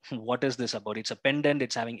given what is this about. It's a pendant.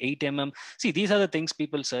 It's having 8 mm. See, these are the things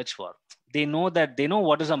people search for. They know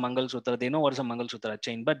what is a Mangal Sutra. They know what is a Mangal Sutra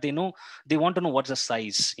chain, but they want to know what's the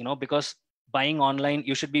size. Because buying online,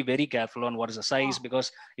 you should be very careful on what is the size,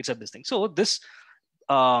 because it's a this thing. So this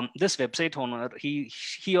website owner, he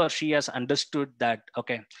or she has understood that,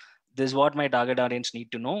 okay, this is what my target audience need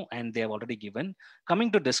to know, and they have already given. Coming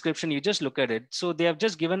to description, you just look at it. So they have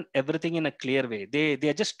just given everything in a clear way. They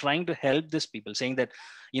are just trying to help these people, saying that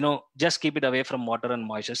just keep it away from water and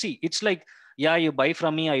moisture. See, it's like, yeah, you buy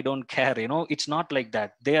from me, I don't care. It's not like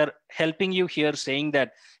that. They are helping you here, saying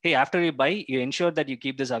that, hey, after you buy, you ensure that you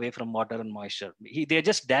keep this away from water and moisture. They're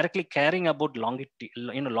just directly caring about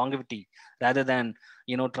longevity, rather than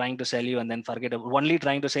trying to sell you and then forget only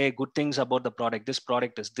trying to say good things about the product. This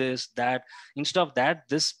product is this, that. Instead of that,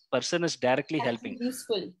 this person is directly helping.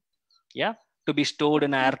 Useful. Yeah, to be stored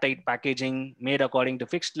in airtight packaging, made according to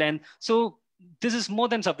fixed length. So this is more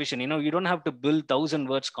than sufficient. You don't have to build 1,000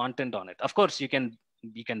 words content on it. Of course, you can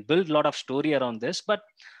build a lot of story around this, but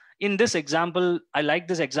in this example, I like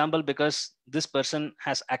this example because this person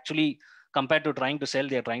has actually, compared to trying to sell,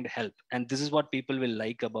 they're trying to help, and this is what people will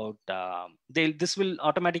like about this will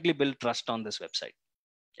automatically build trust on this website.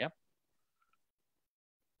 Yeah.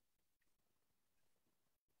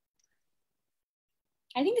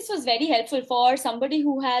 I think this was very helpful for somebody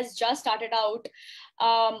who has just started out.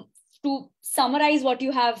 To summarize what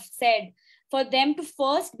you have said, for them to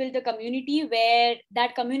first build a community where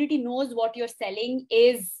that community knows what you're selling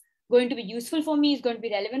is going to be useful for me, is going to be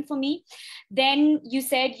relevant for me. Then you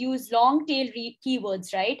said use long tail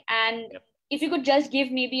keywords, right? And yep. If you could just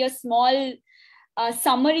give maybe a small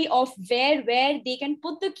summary of where they can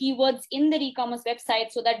put the keywords in their e-commerce website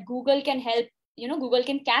so that Google can help, Google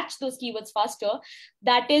can catch those keywords faster,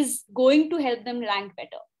 that is going to help them rank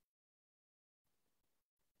better.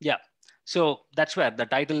 Yeah. So that's where the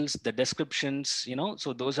titles, the descriptions,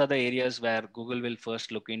 so those are the areas where Google will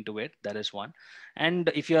first look into it. That is one. And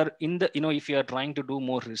if you're if you're trying to do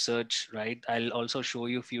more research, right, I'll also show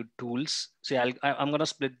you a few tools. So I'm going to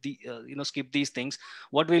split skip these things.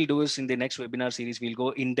 What we'll do is in the next webinar series, we'll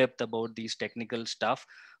go in depth about these technical stuff.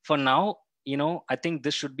 For now, I think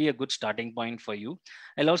this should be a good starting point for you.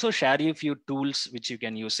 I'll also share you a few tools which you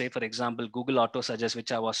can use. Say, for example, Google Auto Suggest,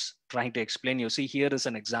 which I was trying to explain you. See, here is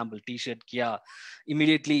an example, T-shirt, Kia.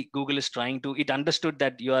 Immediately, Google is it understood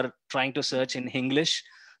that you are trying to search in English.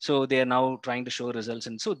 So they are now trying to show results.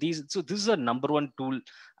 And so this is a number one tool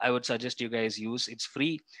I would suggest you guys use. It's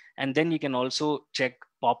free. And then you can also check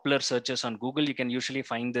popular searches on Google. You can usually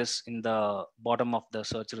find this in the bottom of the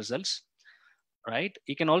search results, right?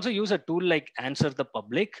 You can also use a tool like Answer the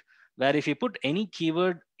Public, where if you put any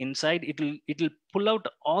keyword inside, it'll pull out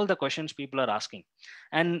all the questions people are asking.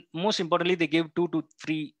 And most importantly, they give two to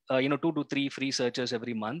three free searches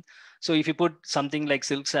every month. So if you put something like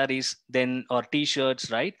silk sarees, then or t-shirts,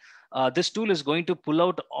 right? This tool is going to pull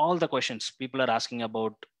out all the questions people are asking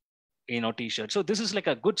about t-shirt. So this is like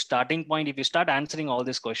a good starting point. If you start answering all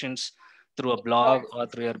these questions through a blog or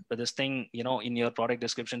through this thing, in your product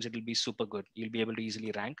descriptions, it will be super good. You'll be able to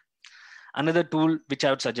easily rank. Another tool which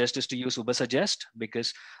I would suggest is to use Suggest,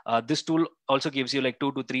 because this tool also gives you like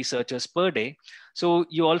 2 to 3 searches per day. So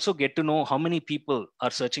you also get to know how many people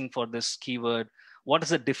are searching for this keyword. What is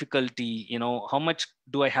the difficulty? How much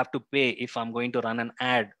do I have to pay if I'm going to run an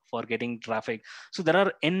ad for getting traffic? So there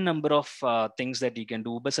are n number of things that you can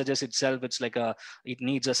do. Suggest itself, it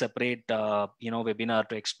needs a separate webinar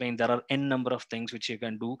to explain. There are n number of things which you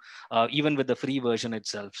can do even with the free version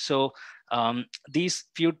itself. So these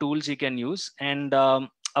few tools you can use. And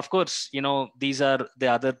of course, these are the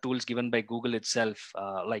other tools given by Google itself,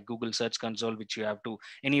 like Google Search Console, which you have to,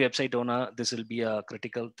 any website owner, this will be a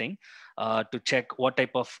critical thing to check what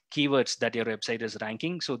type of keywords that your website is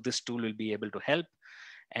ranking. So this tool will be able to help.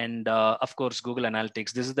 And of course, Google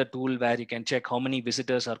Analytics. This is the tool where you can check how many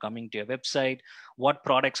visitors are coming to your website, what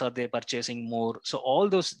products are they purchasing more. So all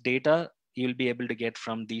those data you'll be able to get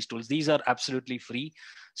from these tools. These are absolutely free.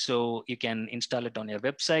 So you can install it on your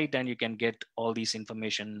website and you can get all these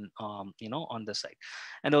information, on the site.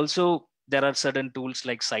 And also there are certain tools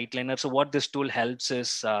like Siteliner. So what this tool helps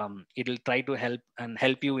is it'll try to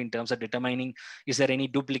help you in terms of determining, is there any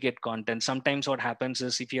duplicate content? Sometimes what happens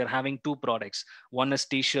is if you're having two products, one is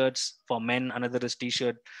t-shirts for men, another is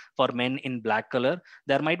t-shirt for men in black color,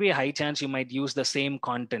 there might be a high chance you might use the same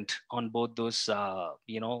content on both those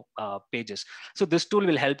pages. So this tool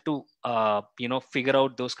will help to figure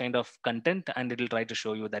out those kind of content, and it'll try to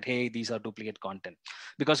show you that, hey, these are duplicate content,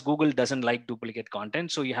 because Google doesn't like duplicate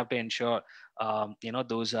content. So you have to ensure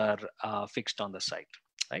those are fixed on the site,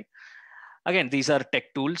 right? Again, these are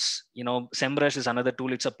tech tools. SEMrush is another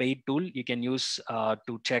tool. It's a paid tool you can use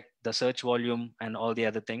to check the search volume and all the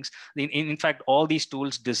other things. In fact, all these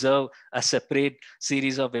tools deserve a separate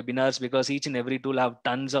series of webinars, because each and every tool have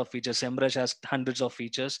tons of features. SEMrush has hundreds of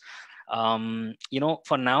features.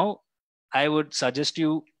 For now, I would suggest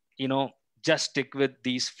you, just stick with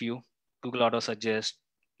these few. Google Auto Suggest,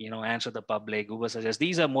 Answer the Public, Google Suggest.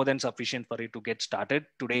 These are more than sufficient for you to get started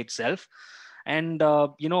today itself. And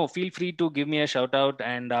feel free to give me a shout out,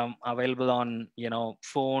 and available on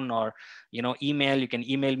phone or email. You can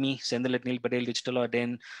email me,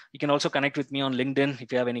 sendil@neilpatel.digital.in. You can also connect with me on LinkedIn.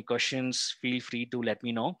 If you have any questions, feel free to let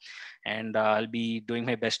me know, and I'll be doing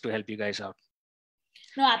my best to help you guys out.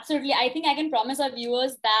 No, absolutely. I think I can promise our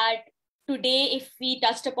viewers that today, if we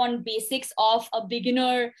touched upon basics of a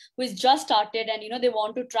beginner who is just started and they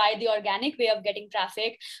want to try the organic way of getting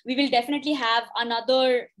traffic, we will definitely have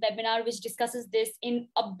another webinar which discusses this in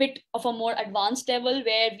a bit of a more advanced level,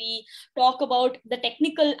 where we talk about the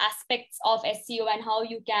technical aspects of SEO and how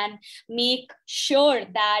you can make sure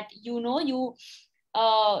that you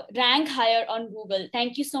rank higher on Google.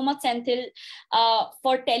 Thank you so much, Senthil,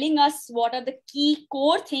 for telling us what are the key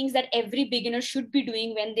core things that every beginner should be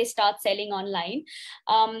doing when they start selling online.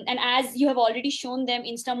 And as you have already shown them,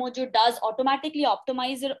 InstaMojo does automatically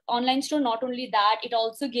optimize your online store. Not only that, it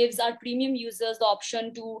also gives our premium users the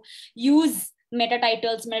option to use meta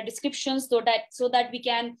titles, meta descriptions, so that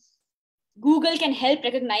Google can help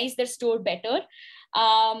recognize their store better.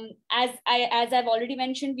 As I've already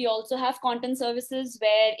mentioned, we also have content services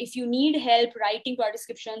where if you need help writing product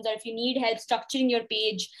descriptions, or if you need help structuring your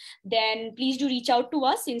page, then please do reach out to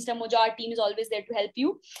us. InstaMojo, our team is always there to help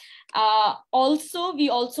you. We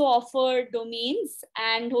also offer domains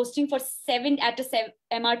and hosting for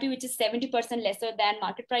MRP, which is 70% lesser than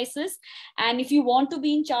market prices. And if you want to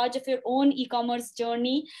be in charge of your own e-commerce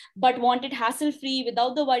journey, but want it hassle-free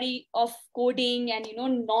without the worry of coding and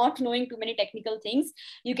not knowing too many technical things,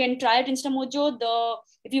 you can try out InstaMojo.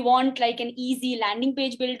 If you want like an easy landing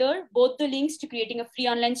page builder, both the links to creating a free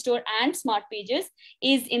online store and smart pages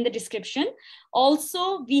is in the description.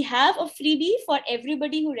 Also, we have a freebie for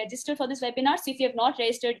everybody who registered for this webinar. So if you have not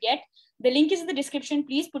registered yet, The link is in the description.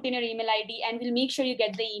 Please put in your email ID and we'll make sure you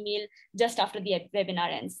get the email just after the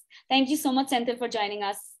webinar ends. Thank you so much, Senthil, for joining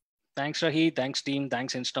us. Thanks, Rahi. Thanks, team.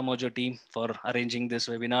 Thanks, InstaMojo team, for arranging this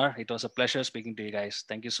webinar. It was a pleasure speaking to you guys.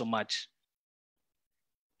 Thank you so much.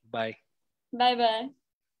 Bye. Bye-bye.